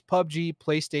Games, PUBG,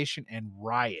 PlayStation, and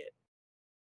Riot.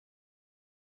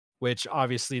 Which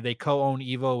obviously they co-own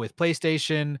Evo with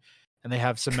PlayStation, and they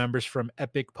have some members from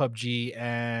Epic, PUBG,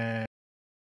 and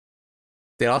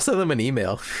they all send them an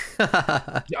email.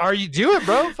 Are you do it,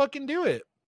 bro? Fucking do it.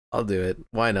 I'll do it.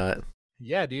 Why not?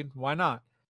 Yeah, dude. Why not?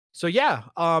 So yeah,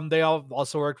 they all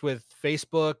also worked with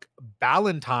Facebook,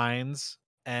 Ballantynes,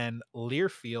 and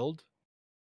Learfield.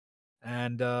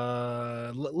 And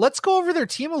let's go over their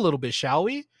team a little bit, shall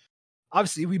we?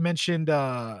 Obviously, we mentioned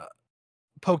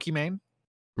Pokimane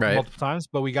multiple times,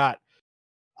 but we got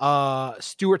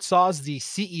Stuart Saws, the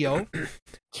CEO.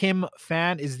 Kim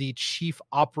Fan is the Chief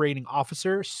Operating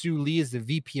Officer. Sue Lee is the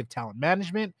VP of Talent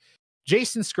Management.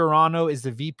 Jason Scarano is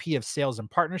the VP of Sales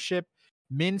and Partnership.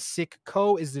 Min Sik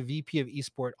Ko is the VP of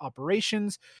Esport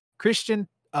Operations. Christian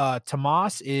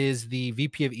Tomas is the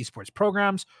VP of Esports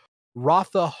Programs.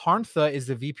 Ratha Harntha is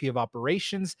the VP of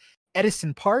Operations.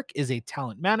 Edison Park is a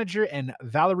talent manager, and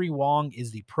Valerie Wong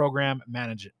is the program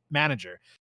manager.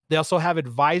 They also have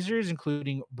advisors,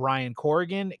 including Brian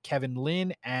Corrigan, Kevin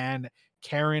Lynn, and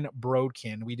Karen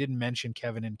Brodkin. We didn't mention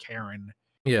Kevin and Karen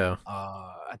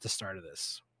at the start of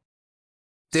this.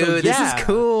 Dude, this is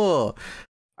cool.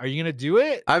 Are you going to do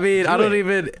it? I mean, I don't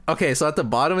even... Okay, so at the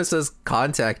bottom it says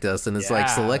contact us, and it's like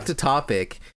select a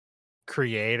topic.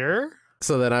 Creator.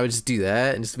 So then I would just do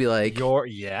that and just be like... your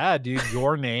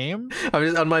name. I'm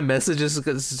just on my messages,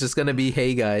 it's just going to be,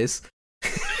 hey guys.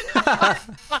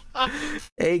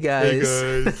 Hey guys.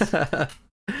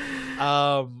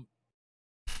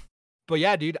 But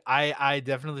yeah, dude, I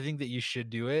definitely think that you should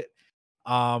do it.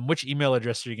 Which email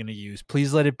address are you going to use?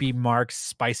 Please let it be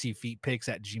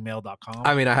markspicyfeetpics@gmail.com.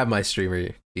 I mean, I have my streamer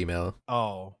email.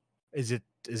 Oh, is it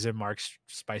Mark's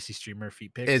spicy streamer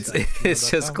feet pics? It's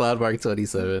just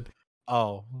Cloudmark27.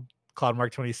 Oh,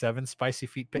 Cloudmark27 spicy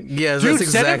feet pics. Yeah, dude, that's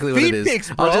exactly what it is.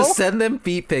 Pics, I'll just send them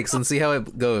feet pics and see how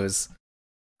it goes.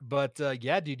 But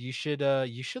yeah, dude, you should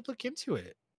look into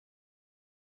it.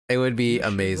 It would be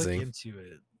amazing. Look into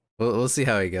it. We'll see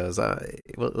how it goes.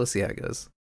 We'll see how it goes.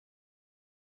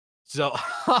 So,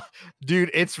 dude,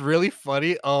 it's really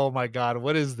funny. Oh my God.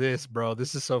 What is this, bro?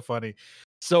 This is so funny.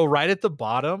 So right at the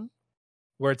bottom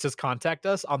where it says contact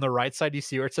us, on the right side, you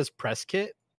see where it says press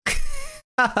kit.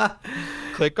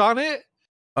 Click on it.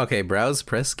 Okay. Browse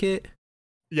press kit.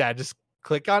 Yeah. Just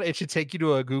click on it. It should take you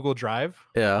to a Google Drive.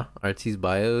 Yeah. RT's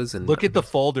bios and look at the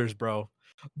folders, bro.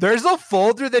 There's a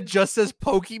folder that just says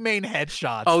Pokimane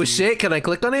headshots. Oh, dude. Shit. Can I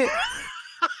click on it?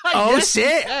 Oh Yes, you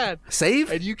shit! can.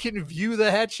 Save? And you can view the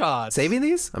headshots. Saving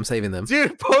these? I'm saving them.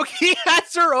 Dude, Pokey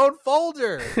has her own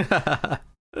folder.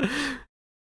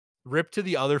 Rip to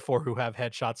the other 4 who have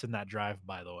headshots in that drive,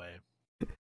 by the way.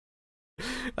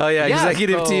 Oh yeah, Yeah,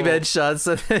 executive team so-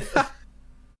 headshots.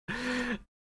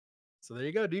 So there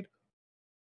you go, dude.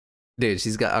 Dude,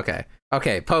 she's got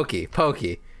okay,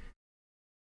 Pokey.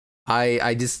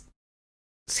 I just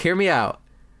hear me out.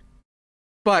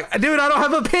 Fuck, dude, I don't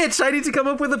have a pitch. I need to come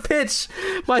up with a pitch.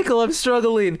 Michael, I'm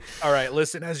struggling. All right,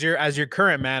 listen, as your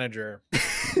current manager.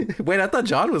 Wait, I thought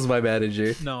John was my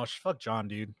manager. No, fuck John,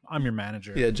 dude. I'm your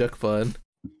manager. Yeah, Juck Fun.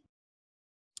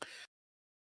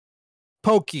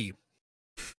 Pokey.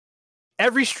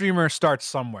 Every streamer starts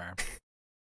somewhere.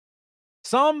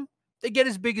 Some, they get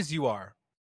as big as you are.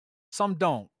 Some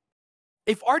don't.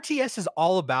 If RTS is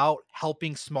all about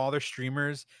helping smaller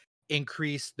streamers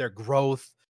increase their growth,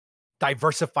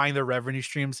 diversifying their revenue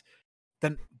streams,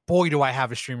 then boy, do I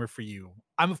have a streamer for you.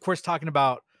 I'm, of course, talking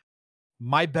about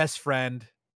my best friend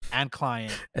and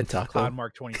client, And Taco.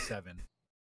 CloudMark27,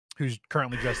 who's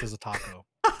currently dressed as a taco.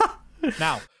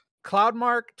 Now,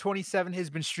 CloudMark27 has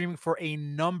been streaming for a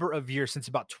number of years, since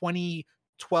about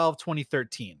 2012,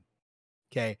 2013.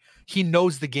 Okay. He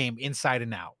knows the game inside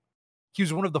and out. He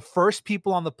was one of the first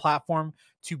people on the platform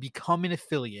to become an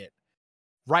affiliate.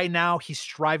 Right now, he's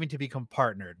striving to become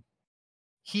partnered.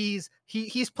 He's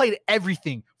played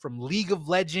everything from League of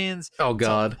Legends, Oh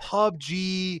god. to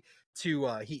PUBG, to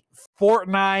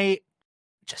Fortnite.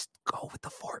 Just go with the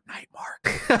Fortnite, Mark.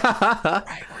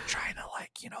 Right? We're trying to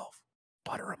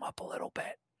butter him up a little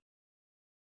bit.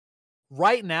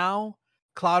 Right now,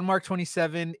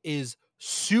 CloudMark27 is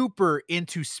super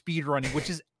into speedrunning, which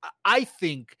is, I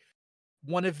think,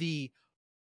 one of the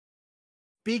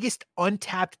biggest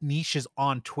untapped niches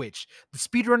on Twitch. The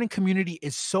speedrunning community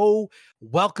is so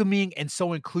welcoming and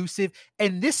so inclusive.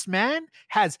 And this man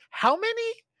has how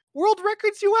many world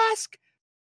records, you ask?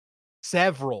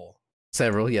 Several.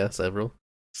 Several.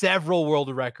 Several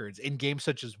world records in games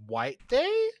such as White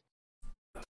Day.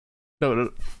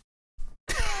 No.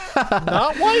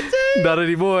 Not White Day? Not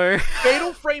anymore.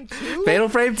 Fatal Frame 2? Fatal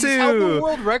Frame 2. He's held the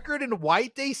world record in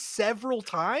White Day several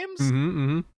times.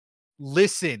 Mm-hmm.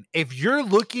 Listen, if you're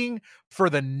looking for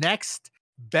the next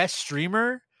best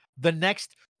streamer, the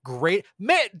next great,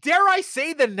 dare I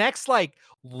say the next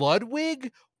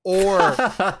Ludwig or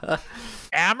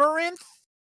Amaranth?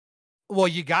 Well,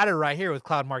 you got it right here with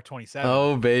CloudMark27.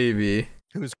 Oh baby.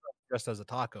 Who's dressed as a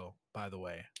taco, by the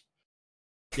way.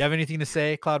 You have anything to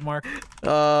say, CloudMark?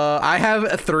 I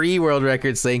have 3 world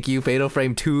records, thank you. Fatal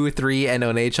Frame 2, 3, and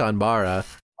Onechanbara.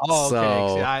 Oh, okay.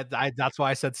 So, See, that's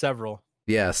why I said several.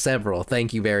 Yeah, several.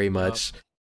 Thank you very much.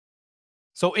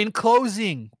 So in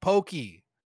closing, Pokey,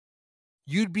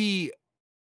 you'd be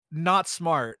not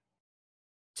smart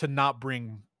to not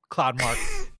bring CloudMark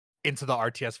into the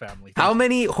RTS family. How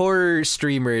many horror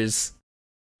streamers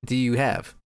do you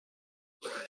have?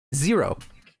 0.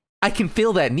 I can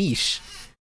fill that niche.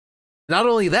 Not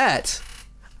only that,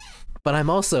 but I'm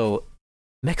also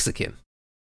Mexican.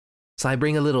 So I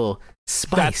bring a little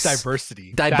spice. That's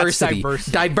diversity. Diversity. That's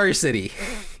diversity. Diversity.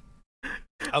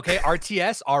 Okay,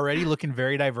 RTS already looking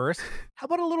very diverse. How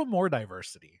about a little more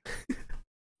diversity?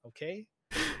 Okay.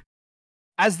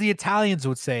 As the Italians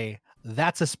would say,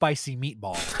 that's a spicy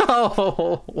meatball.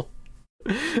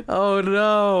 Oh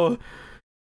no.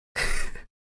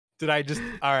 Did I just...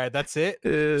 All right, that's it.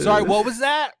 Sorry, what was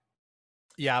that?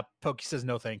 Yeah, Pokey says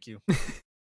no thank you.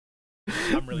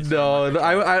 I'm really sorry. No,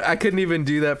 I couldn't even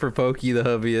do that for Pokey the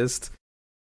hubbyist.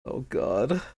 Oh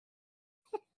god.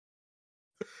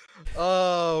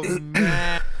 Oh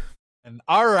man.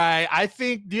 All right, I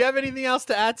think, do you have anything else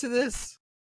to add to this?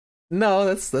 No,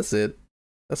 that's it.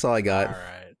 That's all I got. All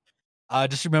right.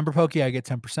 Just remember, Pokey, I get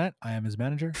 10%. I am his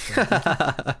manager. So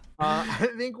I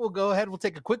think we'll go ahead. We'll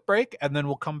take a quick break, and then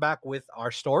we'll come back with our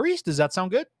stories. Does that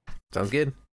sound good? Sounds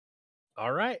good.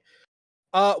 All right.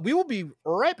 We will be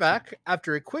right back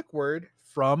after a quick word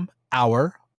from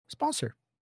our sponsor.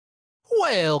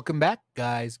 Welcome back,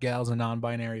 guys, gals, and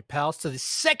non-binary pals, to the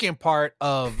second part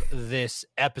of this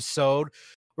episode.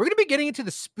 We're going to be getting into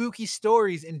the spooky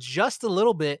stories in just a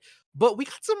little bit, but we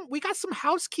got some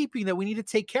housekeeping that we need to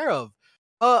take care of.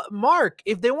 Mark,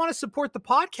 if they want to support the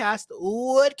podcast,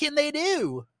 what can they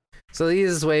do? So the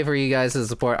easiest way for you guys to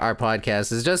support our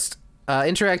podcast is just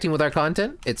interacting with our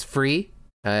content. It's free,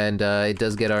 and it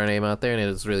does get our name out there, and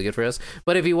it's really good for us.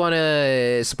 But if you want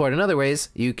to support in other ways,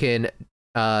 you can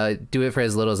do it for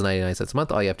as little as 99 cents a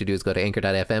month. All you have to do is go to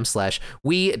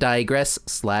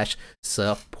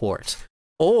anchor.fm/we-digress/support.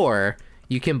 Or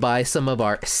you can buy some of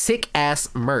our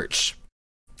sick-ass merch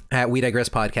at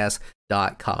wedigresspodcast.com.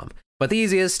 weedigress.com. But the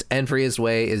easiest and freest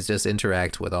way is just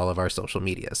interact with all of our social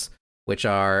medias, which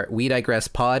are We Digress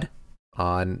Pod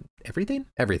on everything.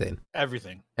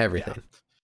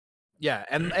 Yeah,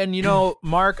 and you know,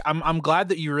 Mark, I'm glad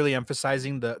that you're really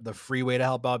emphasizing the free way to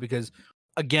help out, because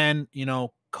again, you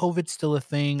know, COVID's still a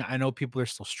thing. I know people are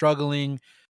still struggling,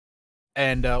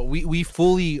 and we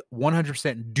fully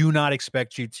 100% do not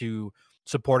expect you to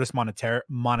support us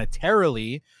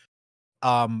monetarily.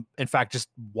 In fact, just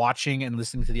watching and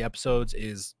listening to the episodes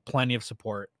is plenty of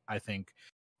support, I think.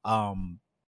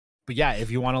 But yeah,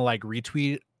 if you want to like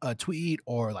retweet a tweet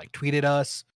or like tweet at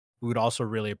us, we would also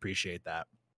really appreciate that.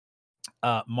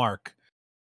 Mark,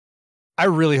 I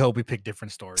really hope we pick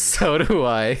different stories. So do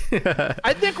I.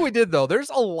 I think we did, though. There's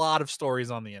a lot of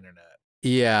stories on the internet.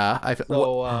 Yeah.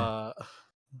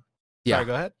 Yeah, sorry,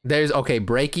 go ahead. There's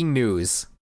breaking news.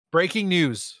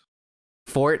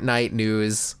 Fortnite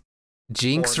news.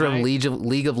 Jinx from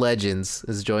League of Legends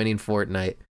is joining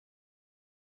Fortnite.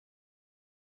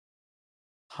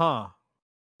 Huh.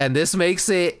 And this makes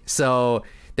it so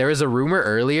there was a rumor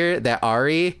earlier that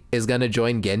Ari is going to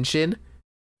join Genshin.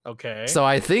 Okay. So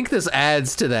I think this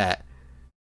adds to that.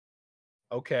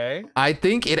 Okay. I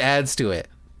think it adds to it.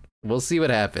 We'll see what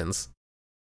happens.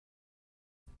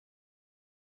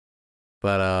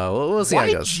 But we'll see how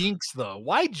it goes.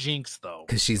 Why Jinx though?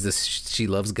 Because she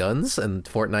loves guns, and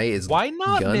Fortnite is why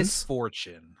not guns? Miss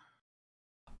Fortune?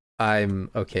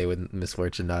 I'm okay with Miss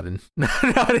Fortune not in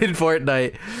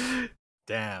Fortnite.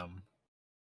 Damn.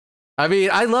 I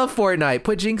mean, I love Fortnite.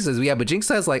 Put Jinx's, but Jinx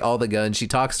has like all the guns. She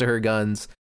talks to her guns,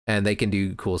 and they can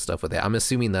do cool stuff with it. I'm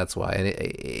assuming that's why, and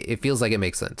it feels like it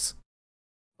makes sense.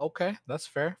 Okay, that's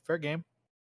fair. Fair game.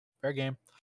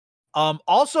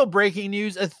 Also breaking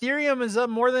news: Ethereum is up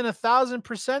more than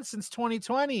 1,000% since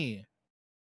 2020.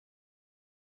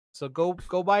 So go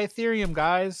buy Ethereum,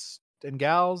 guys and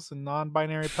gals and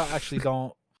non-binary. Actually,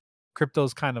 don't.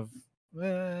 Crypto's kind of.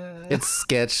 It's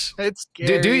sketch. It's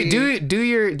scary. Do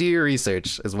your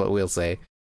research is what we'll say.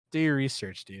 Do your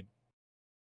research, dude.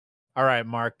 All right,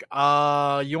 Mark.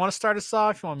 You want to start us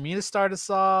off? You want me to start us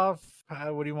off?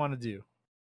 What do you want to do?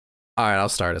 All right, I'll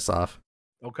start us off.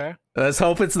 Okay. Let's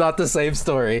hope it's not the same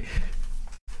story.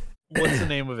 What's the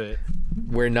name of it?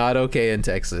 We're not okay in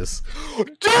Texas. Dude,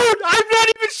 I'm not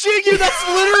even shitting you. That's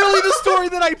literally the story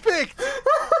that I picked.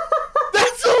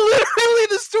 That's literally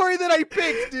the story that I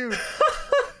picked, dude.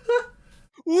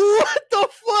 What the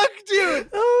fuck, dude?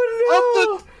 Oh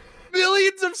no. Of the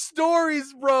millions of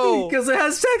stories, bro. Because it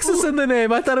has Texas in the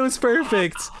name. I thought it was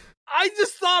perfect. I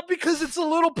just thought because it's a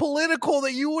little political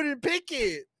that you wouldn't pick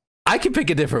it. I can pick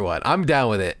a different one. I'm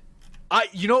down with it. I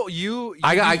got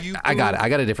it. I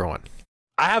got a different one.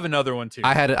 I have another one too.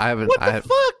 I haven't. What the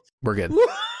fuck? We're good.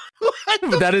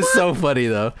 That is so funny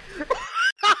though.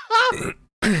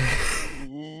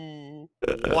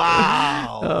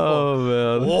 Wow. Oh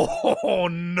man. Oh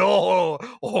no.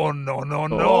 Oh no.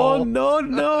 Oh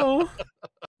no.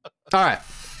 All right.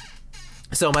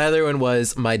 So my other one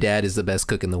was My Dad is the Best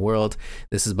Cook in the World.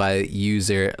 This is by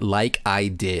user Like I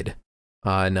Did.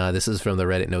 This is from the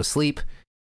Reddit No Sleep.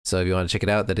 So if you want to check it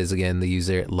out, that is again the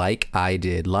user Like I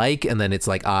Did. Like, and then it's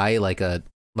like I, like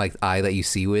I that you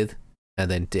see with,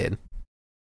 and then did.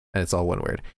 And it's all one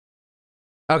word.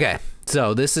 Okay,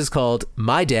 so this is called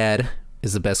My Dad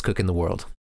is the Best Cook in the World.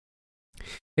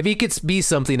 If he could be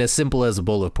something as simple as a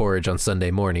bowl of porridge on Sunday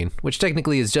morning, which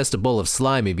technically is just a bowl of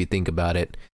slime if you think about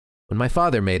it, when my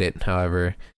father made it,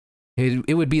 however,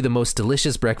 it would be the most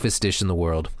delicious breakfast dish in the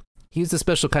world. He used a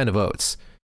special kind of oats.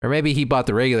 Or maybe he bought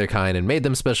the regular kind and made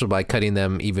them special by cutting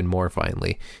them even more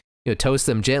finely. He would toast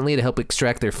them gently to help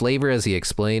extract their flavor, as he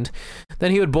explained. Then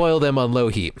he would boil them on low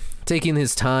heat, taking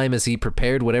his time as he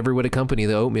prepared whatever would accompany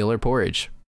the oatmeal or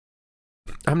porridge.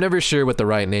 I'm never sure what the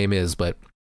right name is, but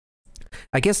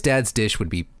I guess Dad's dish would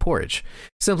be porridge,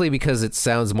 simply because it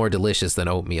sounds more delicious than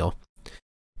oatmeal.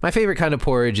 My favorite kind of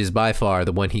porridge is by far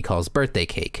the one he calls birthday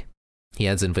cake. He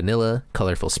adds in vanilla,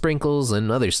 colorful sprinkles,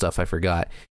 and other stuff I forgot.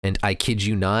 And I kid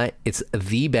you not, it's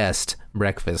the best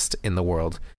breakfast in the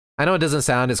world. I know it doesn't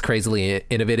sound as crazily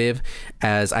innovative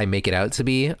as I make it out to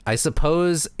be. I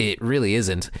suppose it really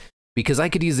isn't, because I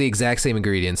could use the exact same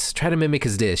ingredients, try to mimic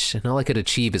his dish, and all I could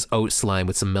achieve is oat slime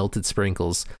with some melted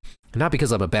sprinkles. Not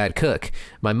because I'm a bad cook.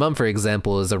 My mom, for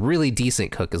example, is a really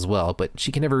decent cook as well, but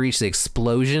she can never reach the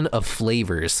explosion of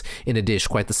flavors in a dish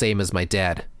quite the same as my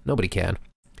dad. Nobody can.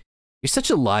 You're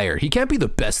such a liar. He can't be the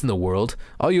best in the world.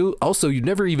 Also, you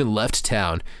never even left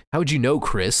town. How would you know,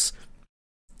 Chris?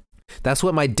 That's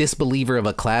what my disbeliever of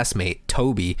a classmate,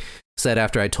 Toby, said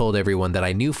after I told everyone that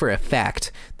I knew for a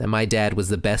fact that my dad was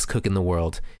the best cook in the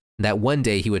world. and that one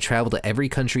day he would travel to every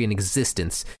country in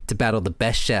existence to battle the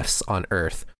best chefs on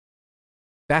Earth.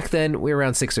 Back then, we were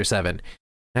around 6 or 7.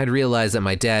 I had realized that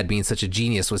my dad being such a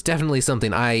genius was definitely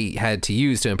something I had to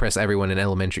use to impress everyone in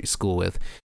elementary school with.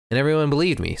 And everyone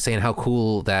believed me, saying how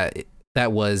cool that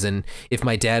was, and if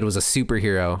my dad was a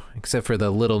superhero, except for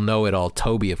the little know-it-all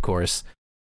Toby, of course.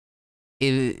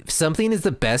 If something is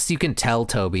the best you can tell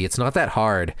Toby, it's not that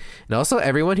hard. And also,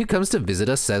 everyone who comes to visit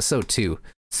us says so too.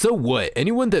 So what?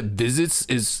 Anyone that visits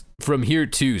is from here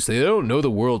too, so they don't know the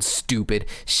world, stupid.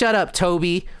 Shut up,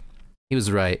 Toby. He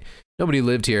was right. Nobody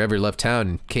lived here, ever left town,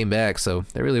 and came back, so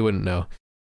they really wouldn't know.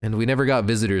 And we never got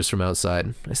visitors from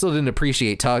outside. I still didn't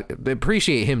appreciate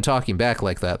him talking back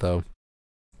like that, though.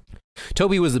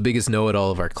 Toby was the biggest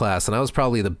know-it-all of our class, and I was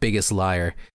probably the biggest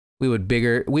liar. We would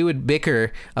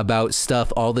bicker about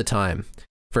stuff all the time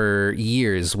for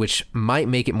years, which might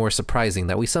make it more surprising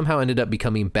that we somehow ended up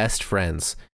becoming best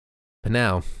friends. But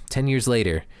now, 10 years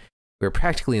later, we were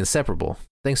practically inseparable.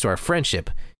 Thanks to our friendship,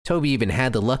 Toby even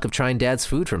had the luck of trying Dad's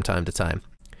food from time to time.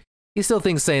 He still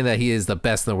thinks saying that he is the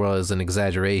best in the world is an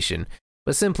exaggeration,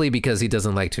 but simply because he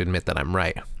doesn't like to admit that I'm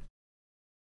right.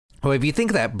 Oh, if you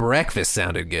think that breakfast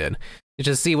sounded good, you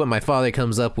should see what my father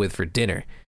comes up with for dinner.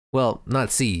 Well,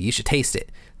 not see, you should taste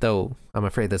it, though I'm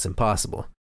afraid that's impossible.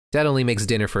 Dad only makes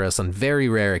dinner for us on very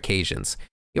rare occasions.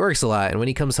 He works a lot, and when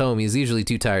he comes home, he's usually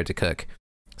too tired to cook.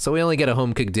 So we only get a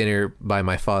home-cooked dinner by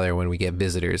my father when we get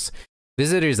visitors.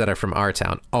 Visitors that are from our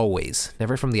town, always,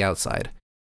 never from the outside.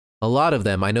 A lot of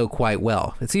them I know quite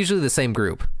well. It's usually the same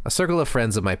group, a circle of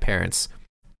friends of my parents.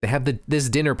 They have this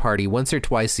dinner party once or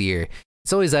twice a year.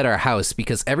 It's always at our house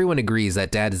because everyone agrees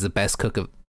that Dad is the best cook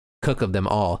of them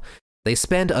all. They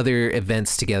spend other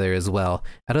events together as well,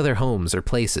 at other homes or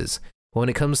places. But when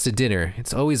it comes to dinner,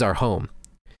 it's always our home.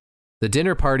 The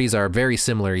dinner parties are very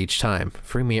similar each time,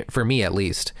 for me at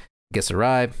least. Guests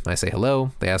arrive, I say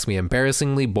hello, they ask me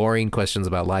embarrassingly boring questions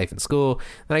about life and school,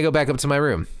 then I go back up to my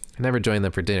room. I never join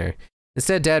them for dinner.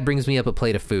 Instead, Dad brings me up a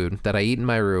plate of food that I eat in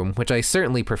my room, which I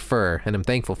certainly prefer and am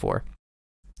thankful for.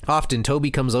 Often,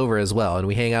 Toby comes over as well, and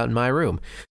we hang out in my room,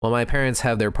 while my parents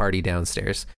have their party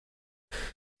downstairs.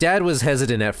 Dad was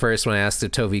hesitant at first when I asked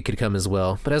if Toby could come as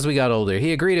well, but as we got older,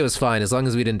 he agreed it was fine as long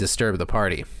as we didn't disturb the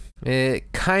party.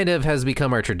 It kind of has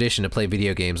become our tradition to play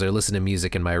video games or listen to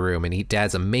music in my room and eat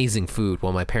Dad's amazing food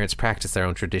while my parents practice their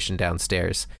own tradition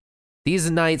downstairs. These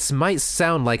nights might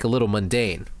sound like a little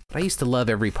mundane, but I used to love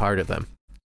every part of them.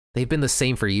 They've been the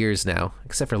same for years now,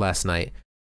 except for last night.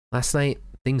 Last night,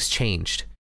 things changed.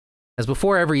 As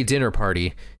before every dinner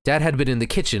party, Dad had been in the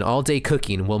kitchen all day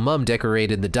cooking while Mum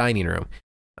decorated the dining room.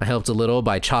 I helped a little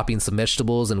by chopping some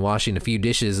vegetables and washing a few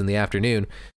dishes in the afternoon.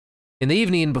 In the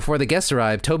evening, before the guests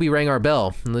arrived, Toby rang our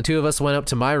bell, and the two of us went up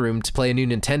to my room to play a new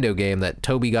Nintendo game that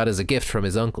Toby got as a gift from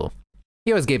his uncle.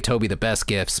 He always gave Toby the best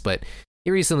gifts, but he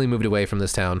recently moved away from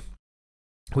this town.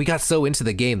 We got so into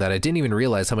the game that I didn't even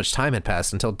realize how much time had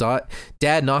passed until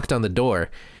Dad knocked on the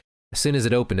door. As soon as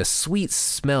it opened, a sweet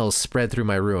smell spread through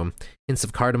my room. Hints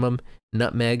of cardamom,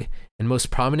 nutmeg, and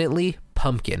most prominently,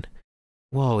 pumpkin.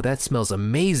 Whoa, that smells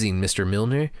amazing, Mr.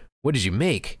 Milner. What did you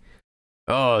make?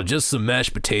 Oh, just some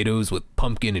mashed potatoes with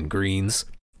pumpkin and greens.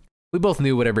 We both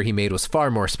knew whatever he made was far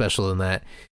more special than that.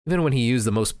 Even when he used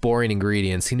the most boring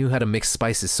ingredients, he knew how to mix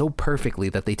spices so perfectly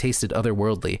that they tasted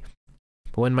otherworldly.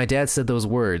 But when my dad said those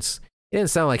words, it didn't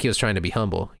sound like he was trying to be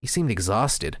humble. He seemed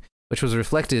exhausted, which was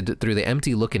reflected through the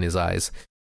empty look in his eyes.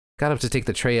 Got up to take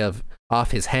the tray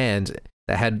off his hand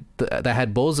that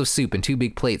had bowls of soup and 2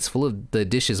 big plates full of the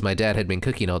dishes my dad had been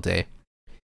cooking all day.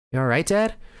 You all right,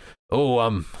 Dad? Oh,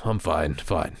 I'm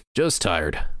fine. Just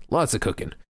tired. Lots of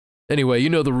cooking. Anyway, you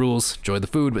know the rules. Enjoy the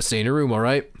food, but stay in your room, all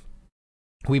right?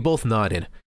 We both nodded.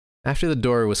 After the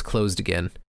door was closed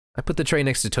again, I put the tray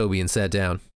next to Toby and sat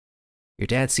down. Your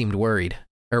dad seemed weird,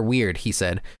 he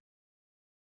said.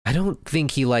 I don't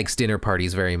think he likes dinner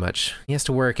parties very much. He has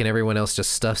to work and everyone else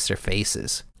just stuffs their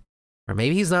faces. Or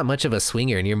maybe he's not much of a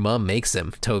swinger and your mom makes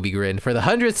him, Toby grinned. For the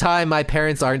 100th time, my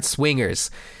parents aren't swingers.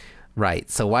 Right,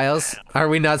 so why else are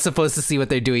we not supposed to see what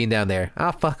they're doing down there?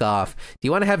 Ah, fuck off. Do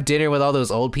you want to have dinner with all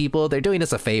those old people? They're doing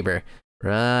us a favor.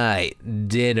 Right,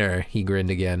 dinner, he grinned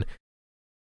again.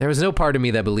 There was no part of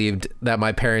me that believed that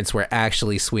my parents were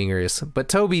actually swingers, but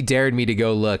Toby dared me to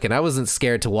go look, and I wasn't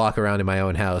scared to walk around in my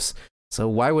own house. So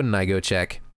why wouldn't I go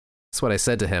check? That's what I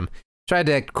said to him. Tried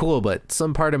to act cool, but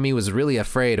some part of me was really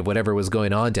afraid of whatever was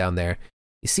going on down there.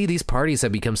 You see, these parties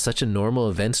have become such a normal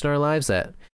event in our lives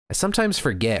that I sometimes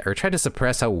forget or try to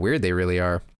suppress how weird they really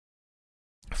are.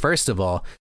 First of all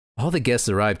the guests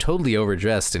arrived totally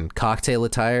overdressed in cocktail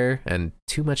attire and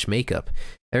too much makeup.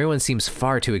 Everyone seems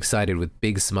far too excited with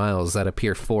big smiles that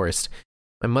appear forced.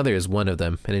 My mother is one of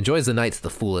them, and enjoys the night to the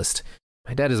fullest.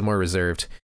 My dad is more reserved.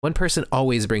 One person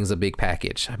always brings a big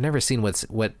package. I've never seen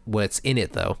what's in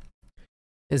it, though.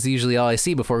 This is usually all I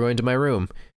see before going to my room.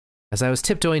 As I was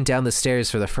tiptoeing down the stairs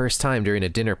for the first time during a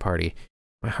dinner party,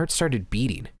 my heart started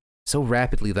beating so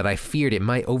rapidly that I feared it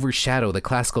might overshadow the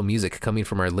classical music coming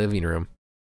from our living room.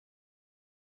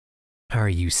 Are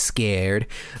you scared?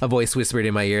 A voice whispered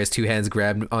in my ear as two hands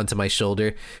grabbed onto my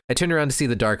shoulder. I turned around to see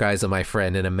the dark eyes of my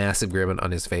friend and a massive grin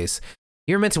on his face.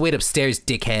 You were meant to wait upstairs,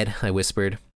 dickhead, I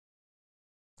whispered.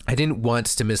 I didn't want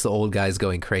to miss the old guys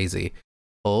going crazy.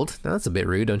 Old? That's a bit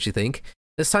rude, don't you think?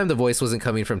 This time the voice wasn't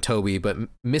coming from Toby, but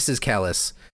Mrs.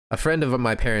 Callis, a friend of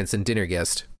my parents and dinner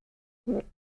guest,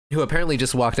 who apparently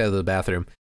just walked out of the bathroom.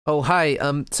 Oh, hi,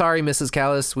 sorry, Mrs.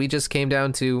 Callis, we just came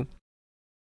down to...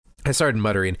 I started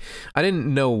muttering. I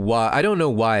don't know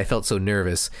why I felt so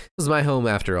nervous. It was my home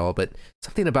after all, but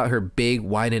something about her big,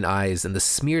 widened eyes and the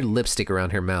smeared lipstick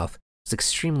around her mouth was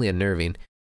extremely unnerving.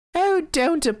 Oh,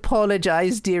 don't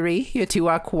apologize, dearie. You two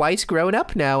are quite grown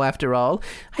up now, after all.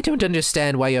 I don't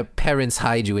understand why your parents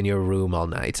hide you in your room all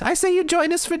night. I say you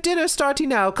join us for dinner starting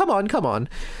now. Come on, come on.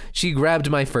 She grabbed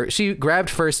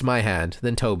first my hand,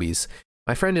 then Toby's.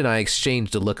 My friend and I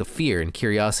exchanged a look of fear and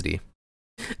curiosity.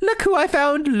 Look who I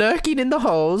found lurking in the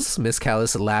halls. Miss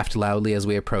Callis laughed loudly as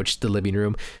we approached the living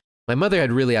room. My mother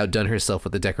had really outdone herself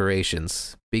with the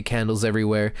decorations. Big candles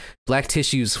everywhere, black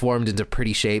tissues formed into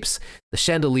pretty shapes, the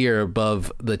chandelier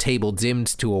above the table dimmed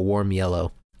to a warm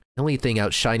yellow. The only thing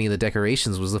outshining the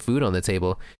decorations was the food on the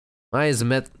table. My eyes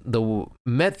met the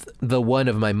one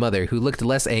of my mother, who looked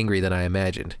less angry than I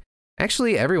imagined.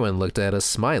 Actually, everyone looked at us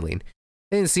smiling.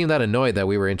 They didn't seem that annoyed that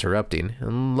we were interrupting,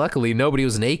 and luckily nobody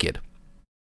was naked.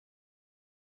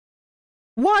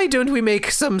 Why don't we make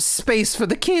some space for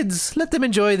the kids? Let them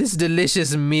enjoy this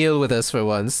delicious meal with us for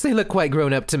once. They look quite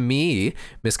grown up to me,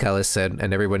 Miss Callis said,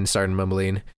 and everyone started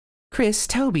mumbling. Chris,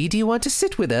 Toby, do you want to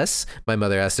sit with us? My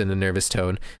mother asked in a nervous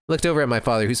tone. I looked over at my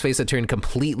father, whose face had turned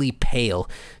completely pale.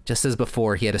 Just as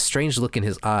before, he had a strange look in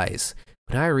his eyes.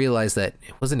 But now I realized that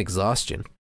it wasn't exhaustion.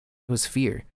 It was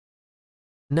fear.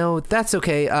 No, that's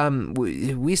okay.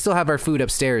 We still have our food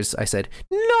upstairs, I said.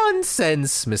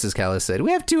 Nonsense, Mrs. Callis said.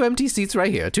 We have 2 empty seats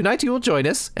right here. Tonight you will join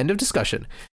us. End of discussion.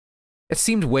 It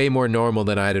seemed way more normal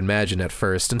than I had imagined at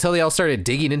first, until they all started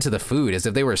digging into the food as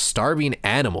if they were starving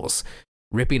animals,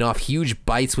 ripping off huge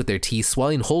bites with their teeth,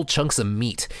 swallowing whole chunks of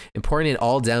meat, and pouring it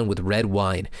all down with red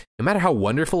wine. No matter how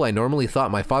wonderful I normally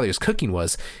thought my father's cooking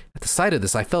was, at the sight of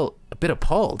this I felt a bit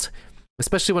appalled.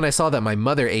 Especially when I saw that my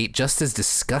mother ate just as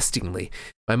disgustingly.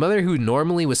 My mother, who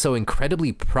normally was so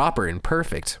incredibly proper and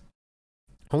perfect.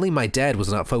 Only my dad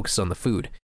was not focused on the food.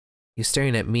 He was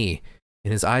staring at me,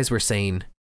 and his eyes were saying,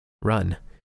 run.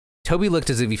 Toby looked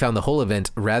as if he found the whole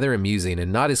event rather amusing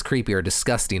and not as creepy or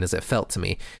disgusting as it felt to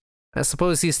me. I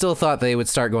suppose he still thought they would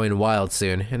start going wild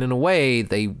soon, and in a way,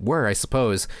 they were, I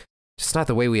suppose. Just not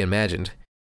the way we imagined.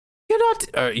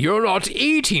 You're not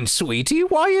eating, sweetie.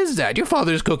 Why is that? Your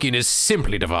father's cooking is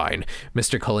simply divine.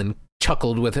 Mr. Cullen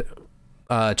chuckled with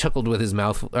his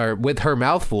mouth, or with her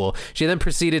mouth full. She then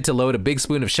proceeded to load a big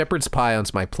spoon of shepherd's pie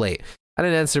onto my plate. I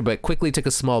didn't answer, but quickly took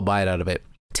a small bite out of it.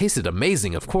 It tasted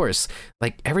amazing, of course,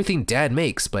 like everything Dad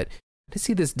makes. But I did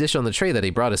see this dish on the tray that he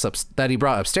brought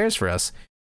upstairs for us.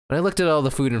 When I looked at all the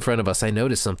food in front of us, I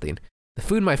noticed something. The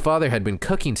food my father had been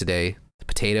cooking today, the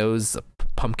potatoes, the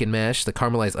pumpkin mash, the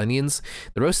caramelized onions,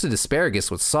 the roasted asparagus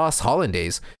with sauce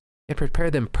hollandaise, had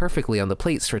prepared them perfectly on the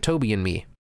plates for Toby and me.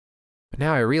 But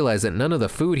now I realized that none of the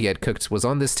food he had cooked was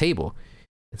on this table,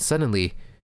 and suddenly,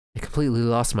 I completely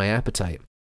lost my appetite.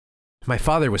 My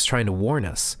father was trying to warn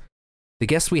us. The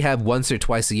guests we have once or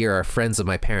twice a year are friends of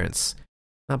my parents.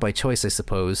 Not by choice, I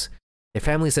suppose. Their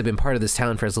families have been part of this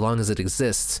town for as long as it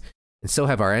exists, and so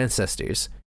have our ancestors.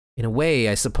 In a way,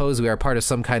 I suppose we are part of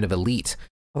some kind of elite,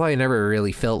 although I never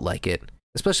really felt like it,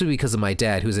 especially because of my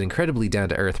dad, who's an incredibly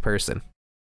down-to-earth person.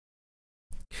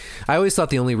 I always thought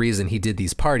the only reason he did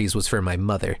these parties was for my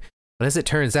mother, but as it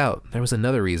turns out, there was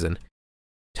another reason.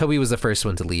 Toby was the first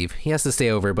one to leave. He has to stay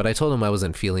over, but I told him I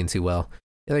wasn't feeling too well.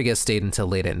 The other guests stayed until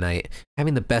late at night,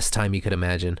 having the best time you could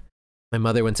imagine. My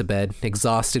mother went to bed,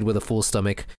 exhausted with a full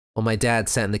stomach, while my dad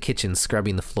sat in the kitchen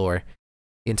scrubbing the floor.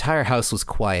 The entire house was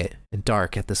quiet and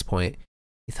dark at this point.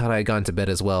 He thought I had gone to bed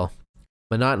as well.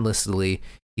 Monotonously,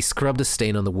 he scrubbed a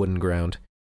stain on the wooden ground.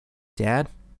 Dad?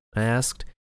 I asked,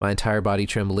 my entire body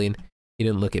trembling. He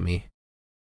didn't look at me.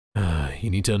 You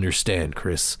need to understand,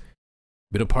 Chris.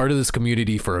 Been a part of this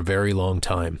community for a very long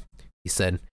time, he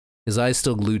said, his eyes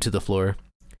still glued to the floor.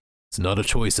 It's not a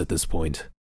choice at this point.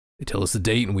 They tell us the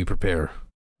date and we prepare.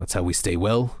 That's how we stay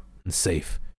well and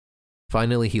safe.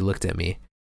 Finally, he looked at me.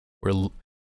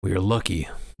 We are lucky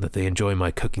that they enjoy my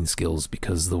cooking skills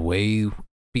because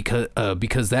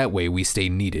that way we stay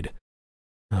needed.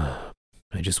 I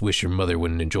just wish your mother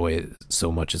wouldn't enjoy it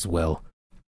so much as well.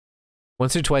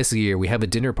 Once or twice a year, we have a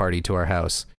dinner party to our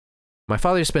house. My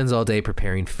father spends all day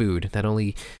preparing food that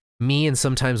only me and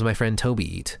sometimes my friend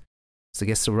Toby eat. As the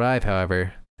guests arrive,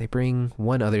 however, they bring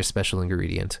one other special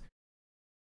ingredient.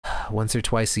 Once or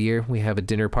twice a year, we have a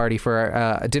dinner party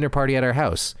at our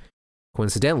house.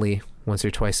 Coincidentally, once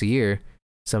or twice a year,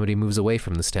 somebody moves away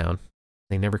from this town.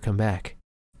 They never come back.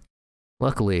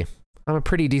 Luckily, I'm a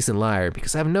pretty decent liar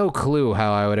because I have no clue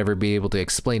how I would ever be able to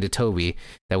explain to Toby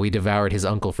that we devoured his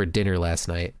uncle for dinner last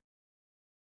night.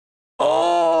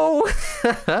 Oh!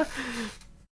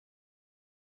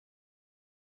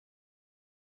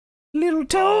 Little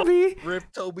Toby!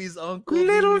 Rip Toby's uncle.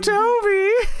 Little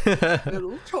Toby!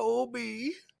 Little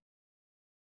Toby.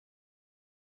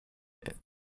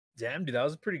 Damn, dude, that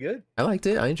was pretty good. I liked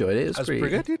it. I enjoyed it. It was pretty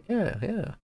good, dude.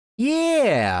 Yeah.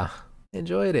 Yeah!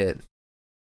 Enjoyed it.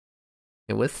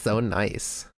 It was so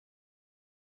nice.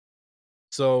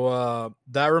 So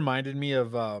that reminded me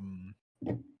of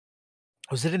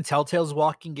was it in Telltale's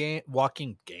Walking game?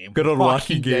 Good old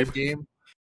Walking Dead game.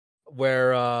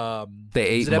 Where they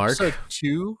ate Mark. Episode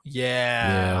 2?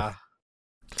 Yeah.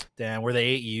 Damn, where they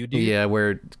ate you, dude. Yeah,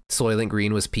 where Soylent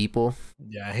Green was people.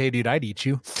 Yeah, hey dude, I'd eat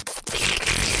you.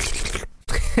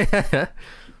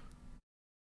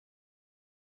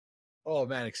 Oh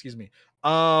man, excuse me.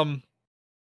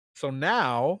 So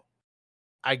now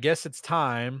I guess it's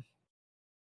time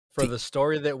for the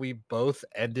story that we both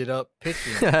ended up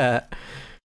picking.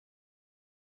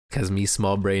 Cause me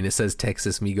small brain, it says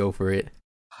Texas, me go for it.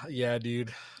 Yeah,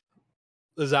 dude.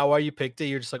 Is that why you picked it?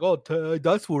 You're just like, oh,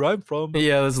 that's where I'm from.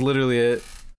 Yeah, that's literally it.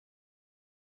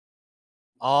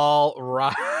 All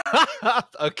right.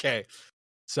 Okay.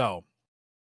 So,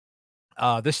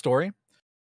 this story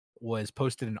was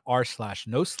posted in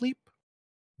r/nosleep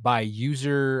by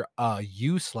user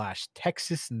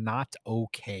u/Texas Not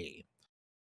Okay.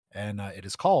 And it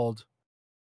is called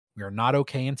We Are Not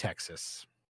Okay in Texas.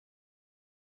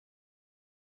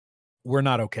 We're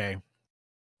not okay.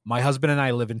 My husband and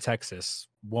I live in Texas,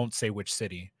 won't say which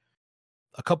city.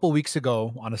 A couple weeks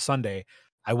ago on a Sunday,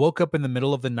 I woke up in the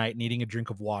middle of the night needing a drink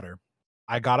of water.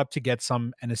 I got up to get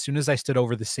some, and as soon as I stood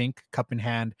over the sink, cup in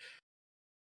hand,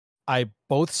 I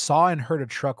both saw and heard a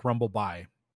truck rumble by.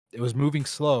 It was moving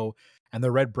slow, and the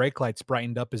red brake lights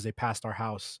brightened up as they passed our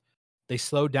house. They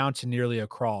slowed down to nearly a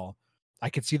crawl.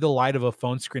 I could see the light of a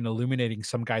phone screen illuminating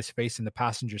some guy's face in the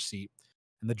passenger seat,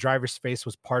 and the driver's face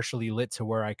was partially lit to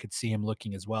where I could see him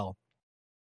looking as well.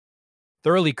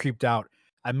 Thoroughly creeped out,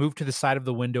 I moved to the side of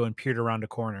the window and peered around a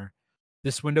corner.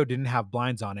 This window didn't have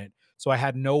blinds on it, so I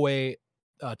had no way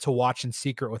to watch in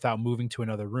secret without moving to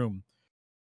another room.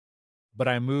 But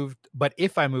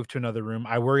if I moved to another room,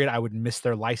 I worried I would miss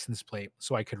their license plate,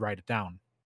 so I could write it down.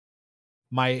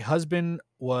 My husband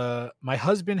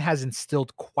has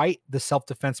instilled quite the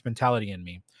self-defense mentality in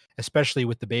me, especially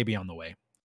with the baby on the way.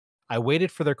 I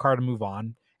waited for their car to move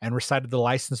on and recited the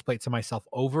license plate to myself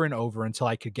over and over until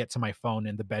I could get to my phone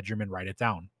in the bedroom and write it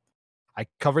down. I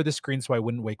covered the screen so I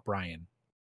wouldn't wake Brian.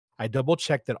 I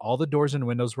double-checked that all the doors and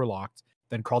windows were locked,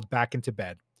 then crawled back into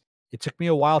bed. It took me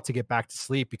a while to get back to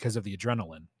sleep because of the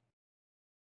adrenaline.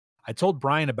 I told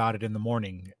Brian about it in the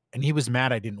morning, and he was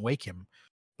mad I didn't wake him.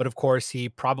 But of course, he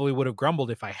probably would have grumbled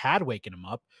if I had waken him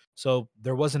up, so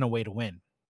there wasn't a way to win.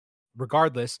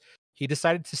 Regardless, he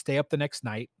decided to stay up the next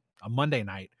night, a Monday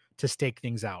night, to stake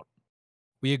things out.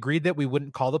 We agreed that we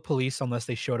wouldn't call the police unless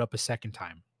they showed up a second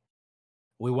time.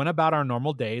 We went about our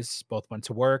normal days, both went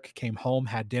to work, came home,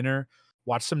 had dinner,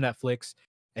 watched some Netflix,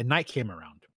 and night came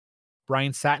around.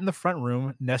 Brian sat in the front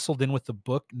room, nestled in with the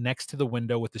book next to the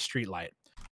window with the streetlight.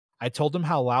 I told him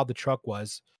how loud the truck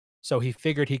was, so he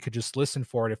figured he could just listen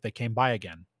for it if they came by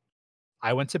again.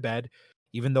 I went to bed,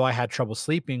 even though I had trouble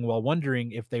sleeping, while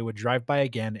wondering if they would drive by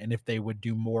again and if they would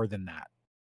do more than that.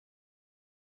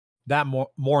 That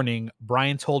morning,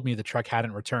 Brian told me the truck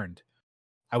hadn't returned.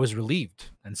 I was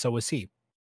relieved, and so was he.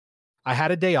 I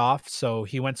had a day off, so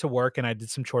he went to work and I did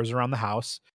some chores around the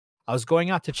house. I was going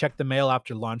out to check the mail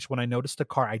after lunch when I noticed a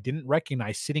car I didn't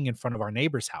recognize sitting in front of our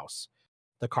neighbor's house.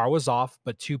 The car was off,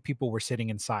 but two people were sitting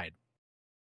inside.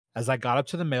 As I got up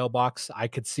to the mailbox, I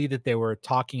could see that they were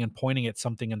talking and pointing at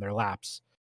something in their laps.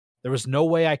 There was no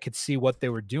way I could see what they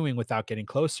were doing without getting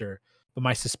closer, but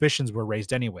my suspicions were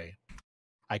raised anyway.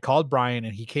 I called Brian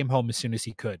and he came home as soon as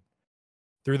he could.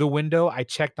 Through the window, I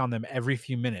checked on them every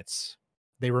few minutes.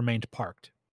 They remained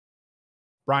parked.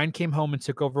 Brian came home and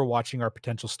took over watching our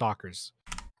potential stalkers.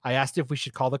 I asked if we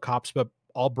should call the cops, but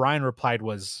all Brian replied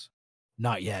was,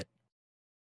 "Not yet."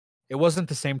 It wasn't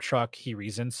the same truck, he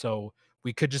reasoned, so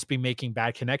we could just be making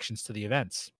bad connections to the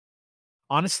events.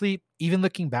 Honestly, even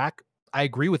looking back, I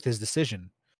agree with his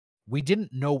decision. We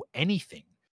didn't know anything.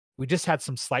 We just had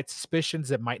some slight suspicions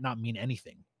that might not mean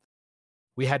anything.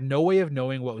 We had no way of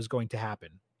knowing what was going to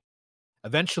happen.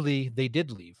 Eventually, they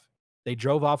did leave. They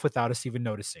drove off without us even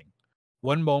noticing.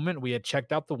 One moment we had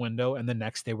checked out the window, and the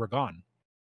next they were gone.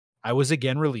 I was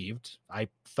again relieved. I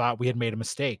thought we had made a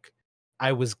mistake.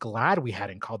 I was glad we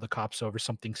hadn't called the cops over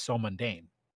something so mundane.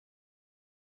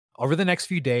 Over the next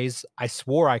few days, I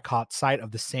swore I caught sight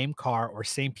of the same car or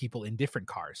same people in different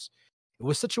cars. It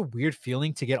was such a weird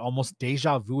feeling to get almost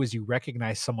deja vu as you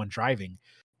recognize someone driving,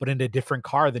 but in a different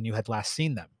car than you had last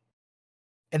seen them.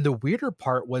 And the weirder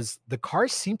part was the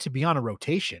cars seemed to be on a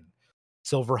rotation.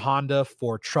 Silver Honda,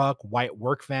 Ford truck, white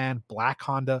work van, black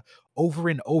Honda, over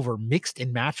and over, mixed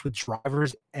and matched with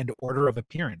drivers and order of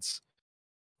appearance.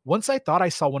 Once I thought I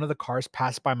saw one of the cars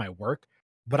pass by my work,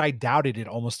 but I doubted it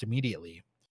almost immediately.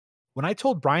 When I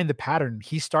told Brian the pattern,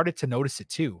 he started to notice it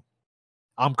too.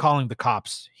 I'm calling the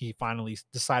cops, he finally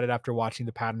decided after watching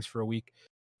the patterns for a week.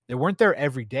 They weren't there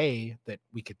every day that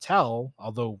we could tell,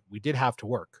 although we did have to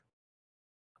work.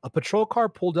 A patrol car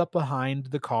pulled up behind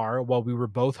the car while we were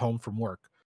both home from work.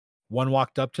 One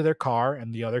walked up to their car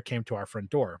and the other came to our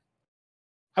front door.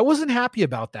 I wasn't happy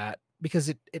about that because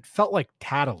it felt like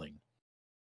tattling.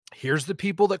 Here's the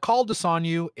people that called us on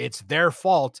you. It's their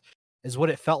fault, is what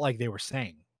it felt like they were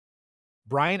saying.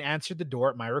 Brian answered the door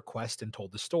at my request and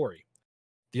told the story.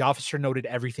 The officer noted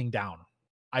everything down.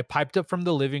 I piped up from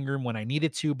the living room when I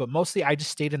needed to, but mostly I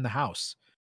just stayed in the house.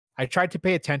 I tried to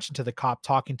pay attention to the cop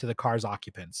talking to the car's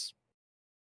occupants.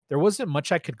 There wasn't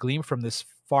much I could glean from this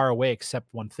far away except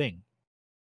one thing.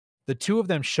 The two of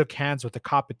them shook hands with the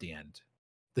cop at the end.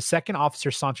 The second officer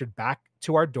sauntered back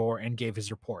to our door and gave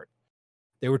his report.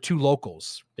 They were two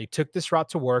locals. They took this route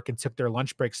to work and took their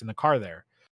lunch breaks in the car there.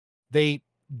 They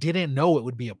didn't know it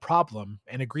would be a problem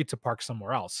and agreed to park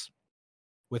somewhere else.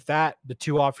 With that, the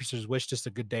two officers wished us a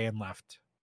good day and left.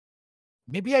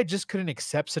 Maybe I just couldn't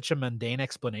accept such a mundane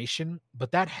explanation,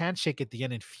 but that handshake at the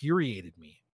end infuriated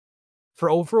me. For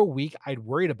over a week, I'd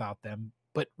worried about them,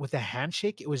 but with a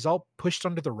handshake, it was all pushed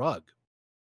under the rug.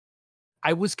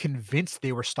 I was convinced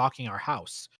they were stalking our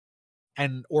house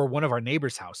and or one of our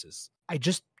neighbors' houses. I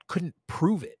just couldn't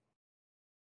prove it.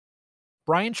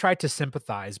 Brian tried to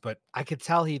sympathize, but I could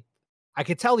tell he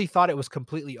thought it was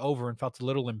completely over and felt a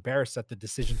little embarrassed at the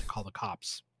decision to call the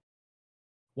cops.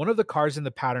 One of the cars in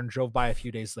the pattern drove by a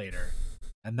few days later,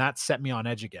 and that set me on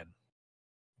edge again.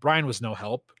 Brian was no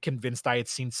help, convinced I had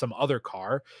seen some other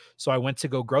car, so I went to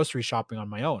go grocery shopping on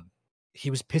my own. He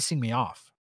was pissing me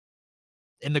off.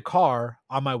 In the car,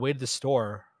 on my way to the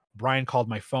store, Brian called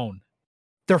my phone.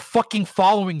 "They're fucking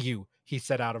following you," he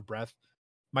said out of breath.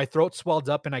 My throat swelled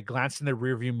up and I glanced in the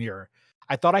rearview mirror.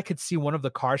 I thought I could see one of the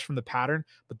cars from the pattern,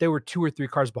 but there were 2 or 3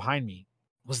 cars behind me.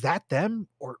 Was that them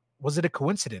or was it a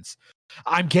coincidence?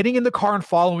 "I'm getting in the car and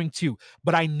following too,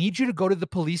 but I need you to go to the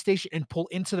police station and pull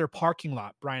into their parking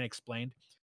lot," Brian explained.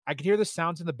 I could hear the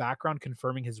sounds in the background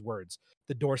confirming his words.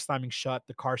 The door slamming shut,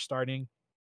 the car starting.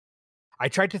 I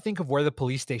tried to think of where the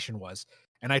police station was,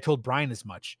 and I told Brian as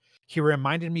much. He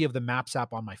reminded me of the Maps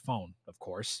app on my phone, of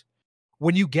course.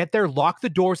 "When you get there, lock the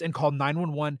doors and call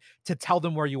 911 to tell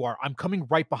them where you are. I'm coming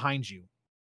right behind you."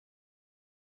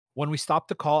 When we stopped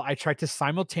the call, I tried to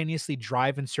simultaneously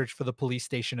drive and search for the police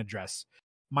station address.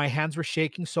 My hands were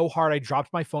shaking so hard I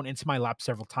dropped my phone into my lap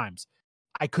several times.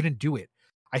 I couldn't do it.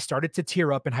 I started to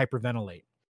tear up and hyperventilate.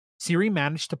 Siri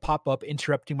managed to pop up,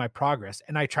 interrupting my progress,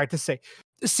 and I tried to say,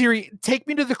 "Siri, take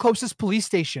me to the closest police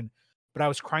station." But I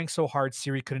was crying so hard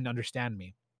Siri couldn't understand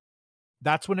me.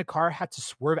 That's when a car had to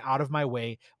swerve out of my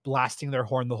way, blasting their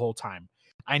horn the whole time.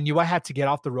 I knew I had to get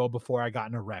off the road before I got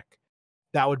in a wreck.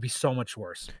 That would be so much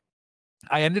worse.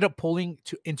 I ended up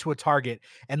into a Target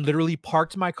and literally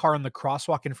parked my car on the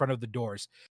crosswalk in front of the doors.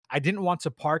 I didn't want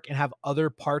to park and have other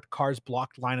parked cars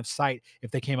block line of sight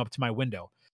if they came up to my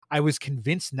window. I was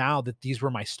convinced now that these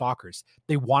were my stalkers.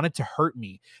 They wanted to hurt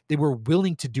me. They were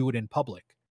willing to do it in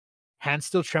public. Hands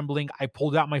still trembling, I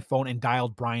pulled out my phone and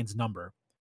dialed Brian's number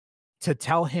to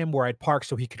tell him where I'd parked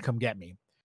so he could come get me.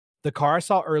 The car I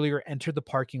saw earlier entered the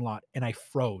parking lot and I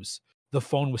froze. The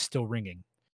phone was still ringing.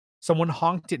 Someone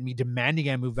honked at me, demanding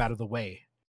I move out of the way.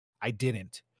 I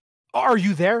didn't. "Are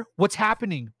you there? What's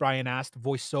happening?" Brian asked,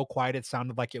 voice so quiet it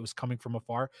sounded like it was coming from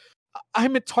afar.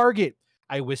 "I'm at Target,"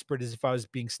 I whispered as if I was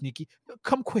being sneaky.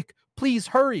 "Come quick, please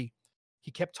hurry."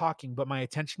 He kept talking, but my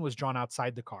attention was drawn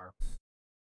outside the car.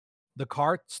 The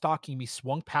car stalking me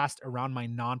swung past around my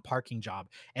non-parking job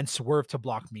and swerved to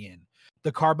block me in.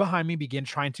 The car behind me began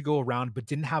trying to go around but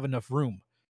didn't have enough room.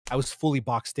 I was fully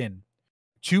boxed in.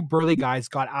 Two burly guys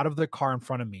got out of their car in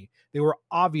front of me. They were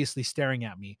obviously staring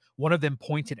at me. One of them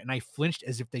pointed, and I flinched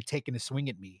as if they'd taken a swing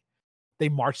at me. They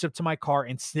marched up to my car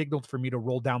and signaled for me to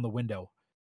roll down the window.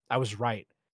 I was right.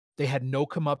 They had no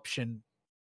compunction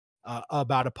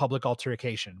about a public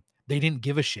altercation. They didn't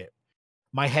give a shit.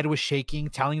 My head was shaking,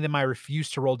 telling them I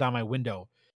refused to roll down my window.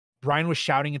 Brian was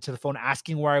shouting into the phone,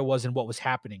 asking where I was and what was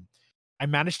happening. I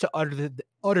managed to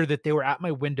utter that they were at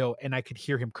my window, and I could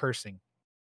hear him cursing.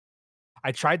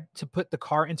 I tried to put the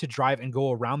car into drive and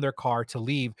go around their car to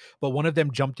leave, but one of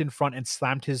them jumped in front and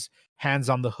slammed his hands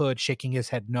on the hood, shaking his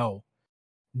head no.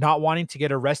 Not wanting to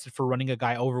get arrested for running a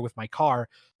guy over with my car,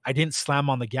 I didn't slam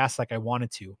on the gas like I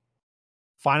wanted to.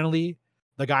 Finally,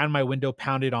 the guy on my window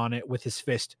pounded on it with his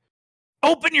fist.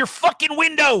 "Open your fucking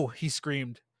window!" he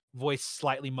screamed, voice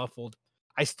slightly muffled.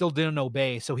 I still didn't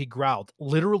obey, so he growled,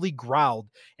 literally growled,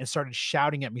 and started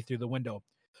shouting at me through the window.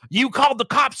 "You called the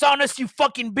cops on us, you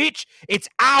fucking bitch! It's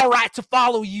our right to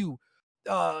follow you!"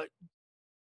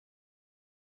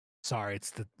 Sorry, it's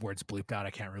the words bleeped out.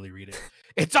 I can't really read it.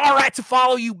 "It's all right to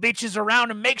follow you bitches around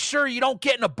and make sure you don't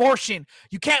get an abortion.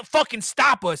 You can't fucking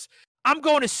stop us. I'm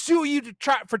going to sue you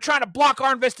for trying to block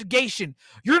our investigation.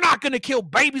 You're not going to kill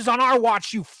babies on our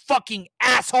watch, you fucking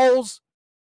assholes."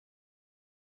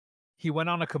 He went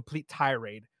on a complete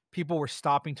tirade. People were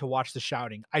stopping to watch the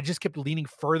shouting. I just kept leaning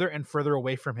further and further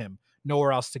away from him.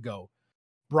 Nowhere else to go.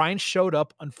 Brian showed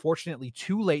up, unfortunately,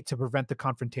 too late to prevent the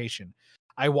confrontation.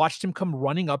 I watched him come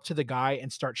running up to the guy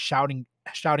and start shouting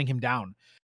him down.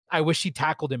 I wish he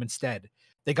tackled him instead.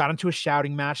 They got into a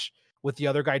shouting match, with the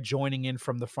other guy joining in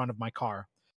from the front of my car.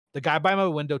 The guy by my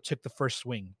window took the first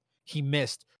swing. He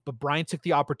missed, but Brian took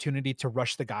the opportunity to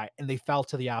rush the guy, and they fell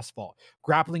to the asphalt,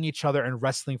 grappling each other and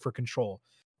wrestling for control.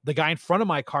 The guy in front of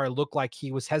my car looked like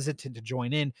he was hesitant to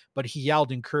join in, but he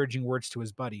yelled encouraging words to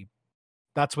his buddy.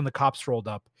 That's when the cops rolled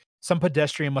up. Some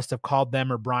pedestrian must have called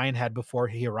them or Brian had before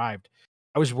he arrived.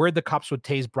 I was worried the cops would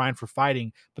tase Brian for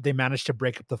fighting, but they managed to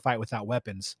break up the fight without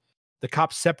weapons. The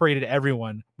cops separated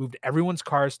everyone, moved everyone's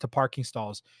cars to parking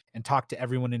stalls, and talked to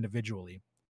everyone individually.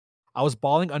 I was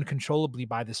bawling uncontrollably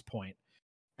by this point,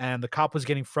 and the cop was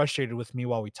getting frustrated with me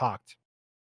while we talked.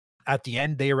 At the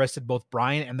end, they arrested both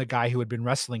Brian and the guy who had been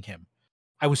wrestling him.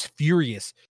 I was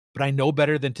furious, but I know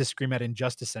better than to scream at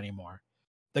injustice anymore.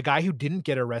 The guy who didn't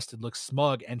get arrested looked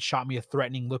smug and shot me a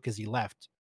threatening look as he left.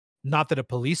 Not that a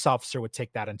police officer would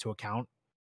take that into account.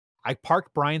 I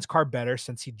parked Brian's car better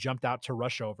since he jumped out to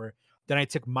rush over. Then I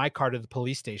took my car to the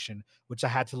police station, which I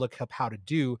had to look up how to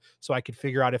do so I could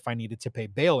figure out if I needed to pay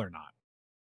bail or not.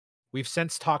 We've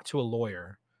since talked to a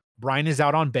lawyer. Brian is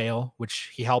out on bail,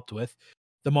 which he helped with.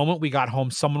 The moment we got home,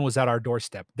 someone was at our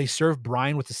doorstep. They served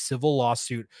Brian with a civil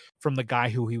lawsuit from the guy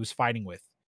who he was fighting with.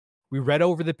 We read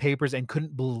over the papers and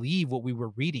couldn't believe what we were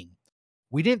reading.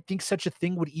 We didn't think such a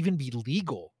thing would even be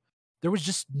legal. There was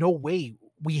just no way.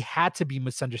 We had to be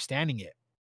misunderstanding it.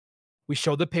 We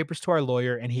showed the papers to our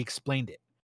lawyer and he explained it.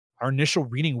 Our initial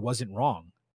reading wasn't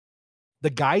wrong. The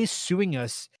guy is suing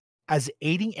us as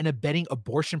aiding and abetting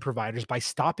abortion providers by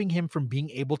stopping him from being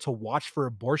able to watch for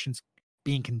abortions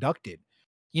being conducted.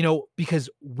 Because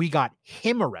we got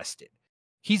him arrested.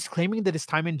 He's claiming that his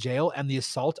time in jail and the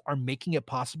assault are making it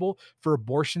possible for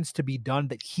abortions to be done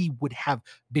that he would have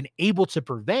been able to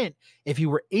prevent if he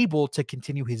were able to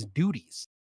continue his duties.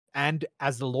 And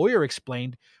as the lawyer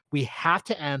explained, we have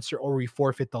to answer or we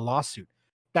forfeit the lawsuit.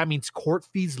 That means court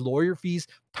fees, lawyer fees,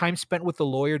 time spent with the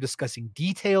lawyer discussing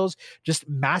details, just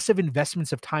massive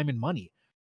investments of time and money.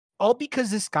 All because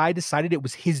this guy decided it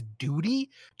was his duty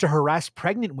to harass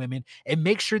pregnant women and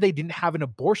make sure they didn't have an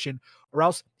abortion, or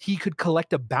else he could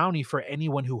collect a bounty for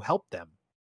anyone who helped them.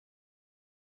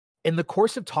 In the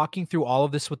course of talking through all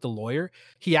of this with the lawyer,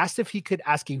 he asked if he could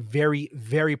ask a very,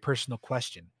 very personal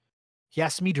question. He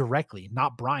asked me directly,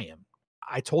 not Brian.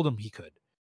 I told him he could.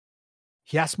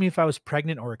 He asked me if I was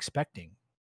pregnant or expecting.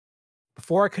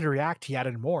 Before I could react, he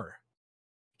added more.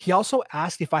 He also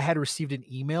asked if I had received an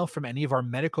email from any of our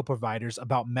medical providers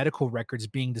about medical records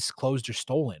being disclosed or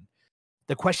stolen.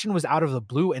 The question was out of the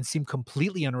blue and seemed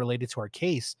completely unrelated to our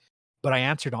case, but I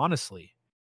answered honestly.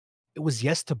 It was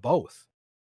yes to both.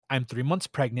 I'm 3 months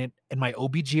pregnant, and my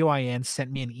OBGYN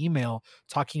sent me an email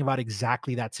talking about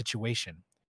exactly that situation.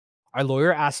 Our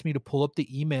lawyer asked me to pull up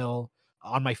the email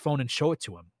on my phone and show it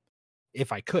to him,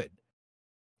 if I could.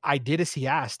 I did as he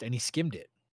asked, and he skimmed it.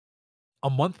 A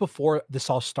month before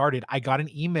this all started, I got an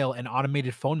email and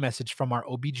automated phone message from our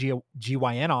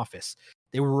OBGYN office.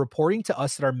 They were reporting to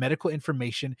us that our medical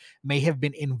information may have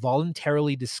been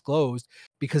involuntarily disclosed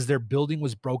because their building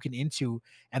was broken into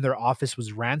and their office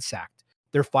was ransacked.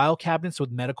 Their file cabinets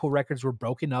with medical records were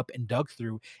broken up and dug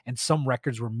through, and some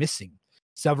records were missing.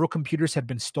 Several computers had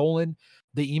been stolen.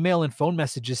 The email and phone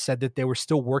messages said that they were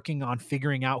still working on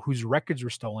figuring out whose records were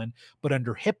stolen, but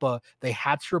under HIPAA, they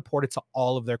had to report it to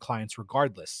all of their clients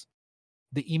regardless.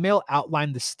 The email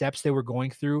outlined the steps they were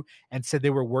going through and said they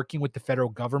were working with the federal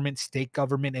government, state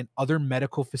government, and other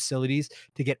medical facilities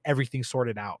to get everything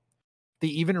sorted out. They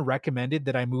even recommended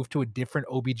that I move to a different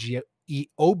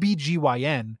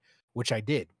OBGYN, which I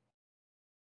did.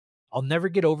 I'll never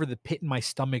get over the pit in my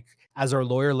stomach as our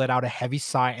lawyer let out a heavy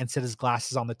sigh and set his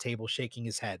glasses on the table, shaking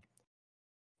his head.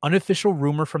 Unofficial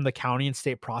rumor from the county and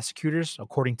state prosecutors,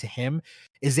 according to him,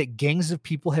 is that gangs of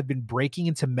people have been breaking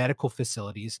into medical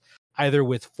facilities, either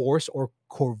with force or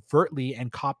covertly,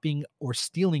 and copying or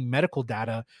stealing medical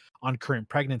data on current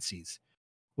pregnancies.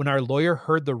 When our lawyer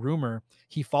heard the rumor,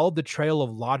 he followed the trail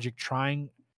of logic,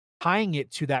 tying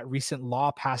it to that recent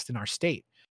law passed in our state.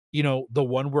 You know, the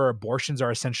one where abortions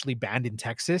are essentially banned in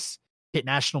Texas, hit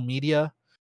national media,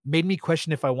 made me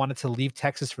question if I wanted to leave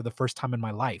Texas for the first time in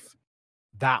my life.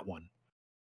 That one.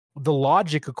 The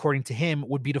logic, according to him,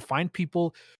 would be to find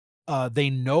people they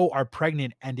know are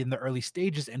pregnant and in the early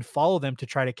stages and follow them to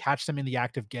try to catch them in the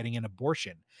act of getting an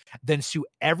abortion, then sue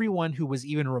everyone who was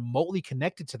even remotely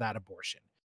connected to that abortion.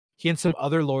 He and some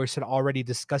other lawyers had already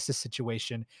discussed the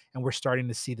situation, and we're starting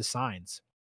to see the signs.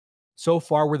 So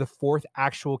far, we're the fourth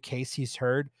actual case he's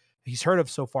heard of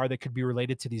so far that could be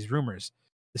related to these rumors.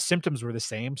 The symptoms were the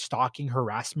same: stalking,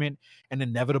 harassment, and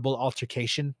inevitable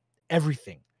altercation,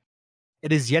 everything.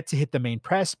 It is yet to hit the main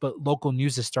press, but local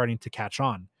news is starting to catch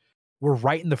on. We're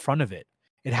right in the front of it.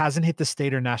 It hasn't hit the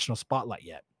state or national spotlight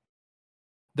yet.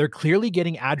 They're clearly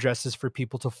getting addresses for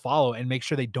people to follow and make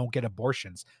sure they don't get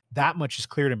abortions. That much is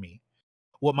clear to me.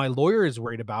 What my lawyer is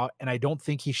worried about, and I don't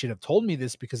think he should have told me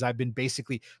this because I've been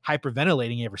basically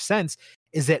hyperventilating ever since,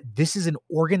 is that this is an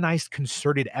organized,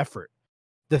 concerted effort.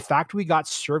 The fact we got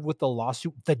served with the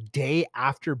lawsuit the day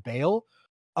after bail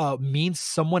means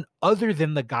someone other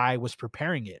than the guy was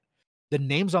preparing it. The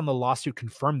names on the lawsuit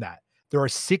confirm that. There are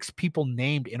 6 people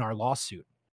named in our lawsuit,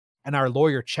 and our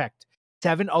lawyer checked.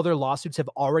 7 other lawsuits have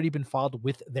already been filed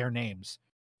with their names.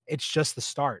 It's just the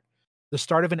start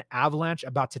of an avalanche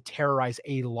about to terrorize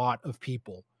a lot of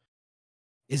people.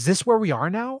 Is this where we are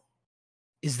now?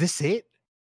 Is this it?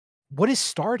 What is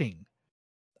starting?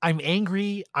 I'm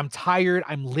angry, I'm tired,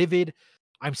 I'm livid,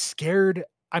 I'm scared,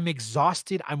 I'm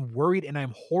exhausted, I'm worried, and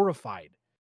I'm horrified.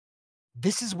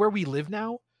 This is where we live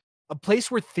now? A place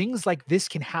where things like this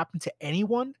can happen to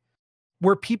anyone?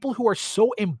 Where people who are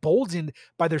so emboldened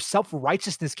by their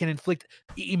self-righteousness can inflict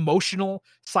emotional,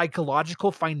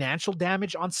 psychological, financial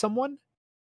damage on someone?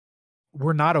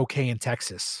 We're not okay in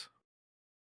Texas.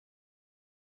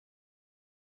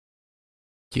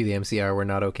 Cue the MCR, we're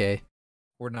not okay.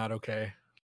 We're not okay.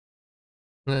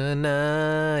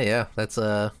 Nah, yeah, that's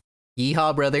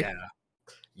yeehaw, brother.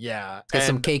 Yeah. Get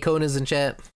some K-Konas in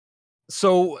chat.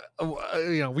 So,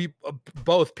 we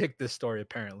both picked this story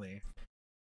apparently.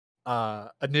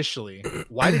 Initially,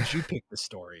 why did you pick this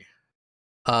story?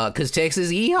 Cause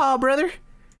Texas, yeehaw, brother.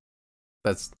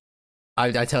 That's,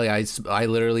 I tell you, I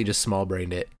literally just small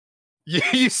brained it.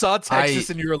 You saw Texas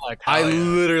and you were like, I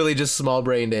literally just small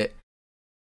brained it.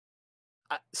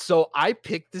 So I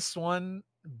picked this one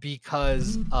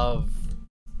because of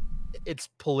its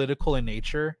political in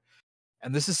nature,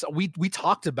 and this is we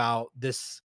talked about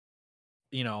this,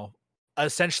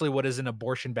 essentially what is an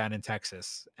abortion ban in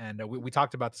Texas, and we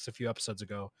talked about this a few episodes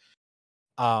ago.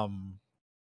 And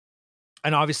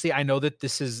obviously I know that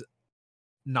this is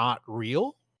not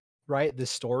real, right?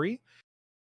 This story,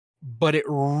 but it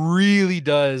really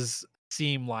does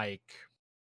seem like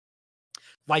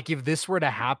if this were to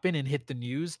happen and hit the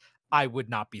news, I would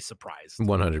not be surprised.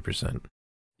 100%.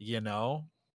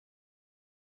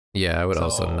 Yeah, I would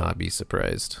also not be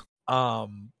surprised. Oh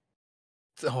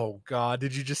God,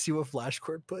 did you just see what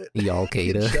Flashcourt put?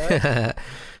 Y'all-Qaeda.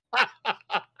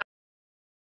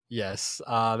 Yes,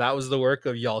 that was the work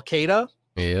of Y'all-Qaeda.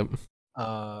 Yep.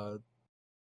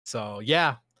 So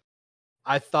yeah,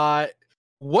 I thought,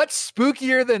 what's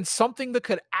spookier than something that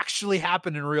could actually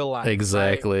happen in real life?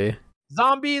 Exactly. Right?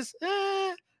 Zombies,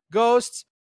 ghosts,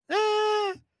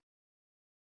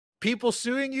 people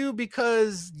suing you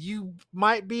because you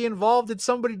might be involved in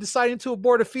somebody deciding to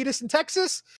abort a fetus in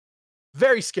Texas.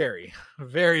 Very scary.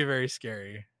 Very, very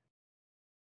scary.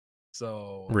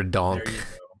 So Redonk.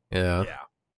 Yeah.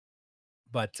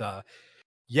 But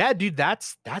yeah, dude,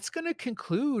 that's gonna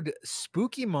conclude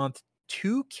Spooky Month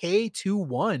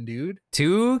 2K21, dude.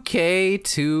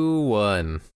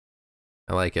 2K21.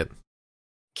 I like it.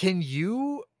 Can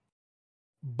you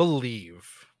believe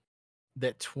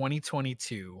that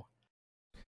 2022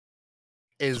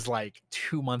 is like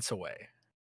 2 months away.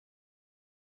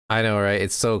 I know, right?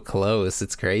 It's so close.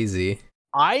 It's crazy.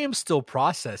 I am still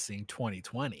processing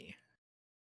 2020.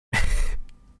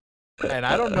 And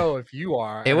I don't know if you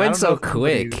are. It went so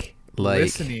quick. Like,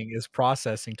 listening is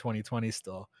processing 2020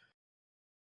 still.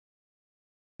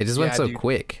 it just went so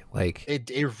quick. Like,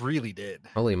 it really did.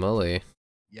 Holy moly.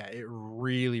 Yeah, it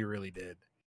really, really did.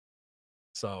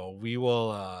 So we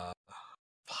will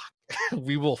fuck.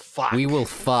 We will fuck. We will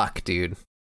fuck, dude.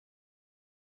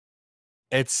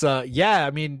 It's yeah,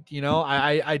 I mean, you know,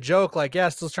 I joke like, yeah,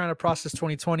 still trying to process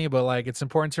 2020, but like it's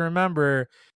important to remember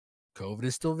COVID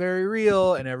is still very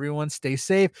real and everyone stay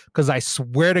safe. Because I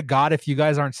swear to God, if you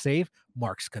guys aren't safe,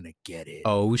 Mark's gonna get it.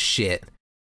 Oh shit.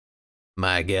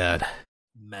 My God.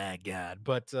 My God.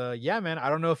 But yeah, man, I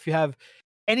don't know if you have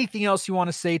anything else you want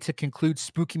to say to conclude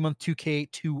Spooky Month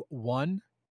 2K21.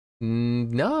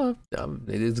 No,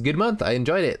 it's a good month. I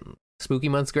enjoyed it. Spooky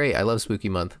Month's great. I love Spooky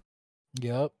Month.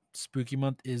 Yep. Spooky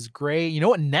Month is great. You know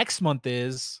what next month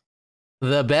is?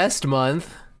 The best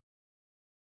month.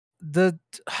 Why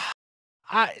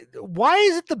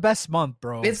is it the best month,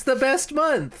 bro? It's the best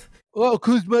month. Oh,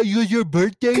 cause your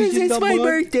birthday. Cause it's my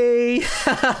birthday.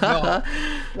 No.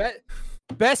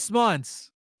 Best months: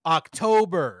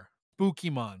 October, Spooky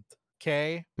Month.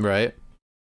 Okay. Right.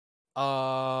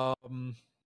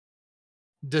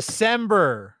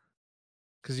 December,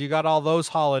 because you got all those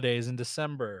holidays in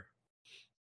December.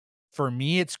 For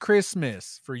me, it's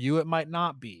Christmas. For you, it might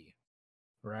not be.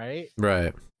 Right.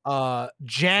 Right.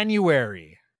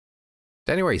 January.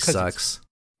 January sucks.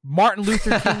 Martin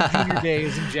Luther King Jr. Day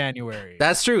is in January.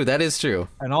 That's true. That is true.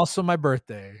 And also my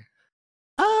birthday.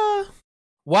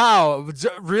 Wow.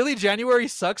 Really? January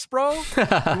sucks, bro?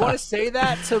 You want to say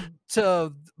that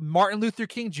to Martin Luther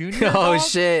King Jr.? Oh,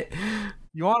 shit.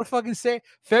 You want to fucking say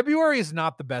February is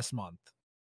not the best month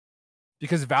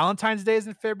because Valentine's Day is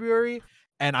in February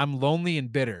and I'm lonely and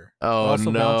bitter. Oh,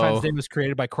 also, no. Valentine's Day was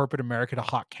created by corporate America to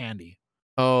hawk candy.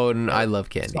 Oh, no, I love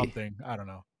candy. Something. I don't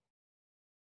know.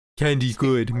 Candy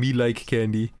good. Me like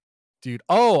candy. Dude.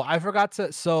 Oh, I forgot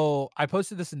to. So I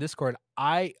posted this in Discord.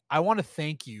 I want to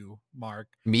thank you, Mark.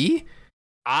 Me?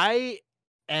 I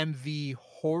am the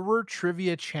horror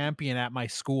trivia champion at my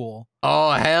school.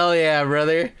 Oh, hell yeah,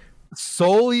 brother.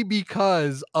 Solely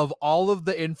because of all of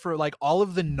the info, like all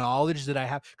of the knowledge that I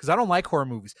have, because I don't like horror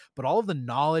movies, but all of the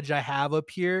knowledge I have up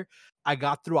here, I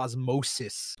got through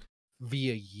osmosis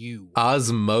via you.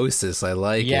 Osmosis, I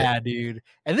like it. Yeah, dude.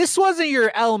 And this wasn't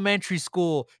your elementary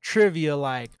school trivia,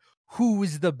 like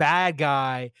who's the bad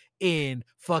guy in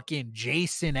fucking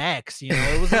Jason X. You know,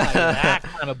 it wasn't like that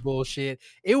kind of bullshit.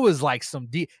 It was like some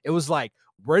deep. It was like,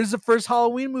 where does the first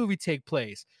Halloween movie take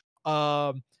place?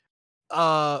 Who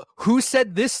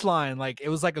said this line? Like it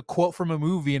was like a quote from a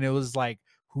movie, and it was like,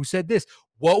 who said this?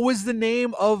 What was the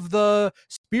name of the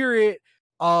spirit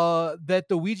that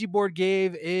the Ouija board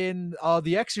gave in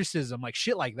The Exorcism? Like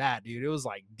shit like that, dude. It was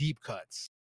like deep cuts.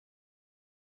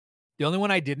 The only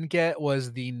one I didn't get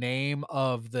was the name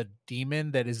of the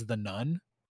demon that is the nun.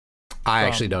 I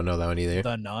actually don't know that one either.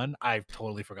 The Nun. I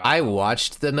totally forgot. I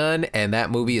watched The Nun, and that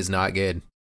movie is not good.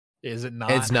 Is it not?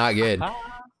 It's not good.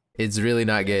 It's really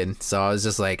not good. So I was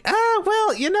just like,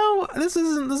 well, you know, this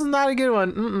is not a good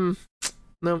one.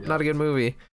 No, not a good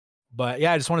movie. But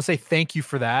yeah, I just want to say thank you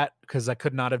for that because I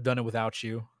could not have done it without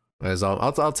you.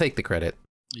 I'll take the credit.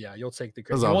 Yeah, you'll take the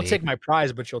credit. You won't take my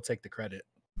prize, but you'll take the credit.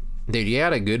 Dude, you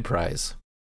got a good prize.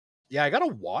 Yeah, I got a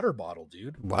water bottle,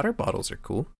 dude. Water bottles are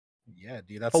cool. Yeah,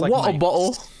 dude, that's a like water my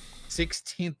bottle.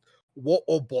 16th water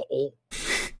bottle.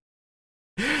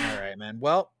 All right, man.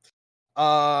 Well,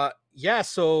 yeah,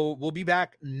 so we'll be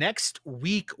back next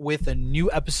week with a new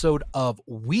episode of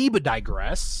Weeb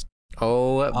Digress.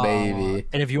 Oh, baby.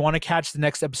 And if you want to catch the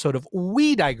next episode of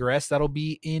We Digress, that'll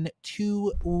be in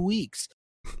 2 weeks.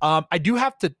 I do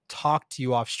have to talk to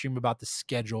you off stream about the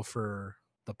schedule for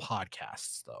the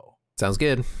podcasts, though. Sounds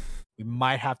good. We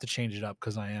might have to change it up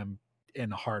because I am in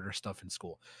harder stuff in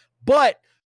school. But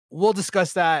we'll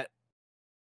discuss that.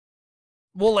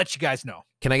 We'll let you guys know.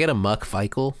 Can I get a Muck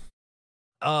Feichel?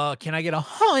 Can I get a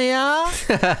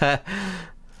Hoya?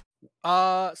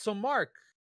 So Mark,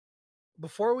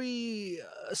 before we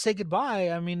say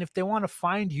goodbye, I mean, if they want to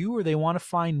find you or they want to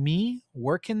find me,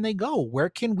 where can they go? Where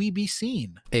can we be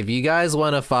seen? If you guys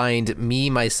want to find me,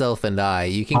 myself, and I,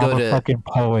 you can go to a fucking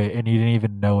poet, and you didn't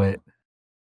even know it.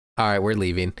 All right, we're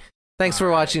leaving. Thanks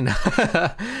for watching.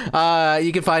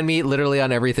 You can find me literally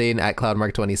on everything at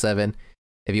CloudMark27.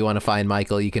 If you want to find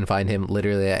Michael, you can find him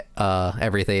literally at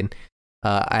everything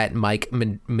at Mike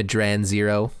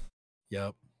Madran0.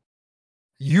 Yep.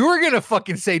 You were gonna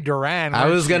fucking say Duran. I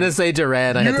was gonna say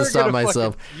Duran. I had to stop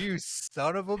myself. You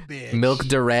son of a bitch. Milk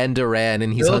Duran,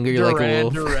 and he's hungry like a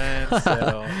wolf. Duran.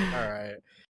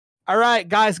 All right,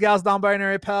 guys, gals,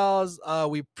 non-binary pals.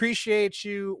 We appreciate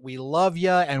you. We love you,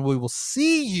 and we will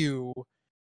see you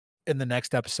in the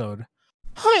next episode.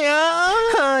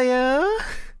 Hiya.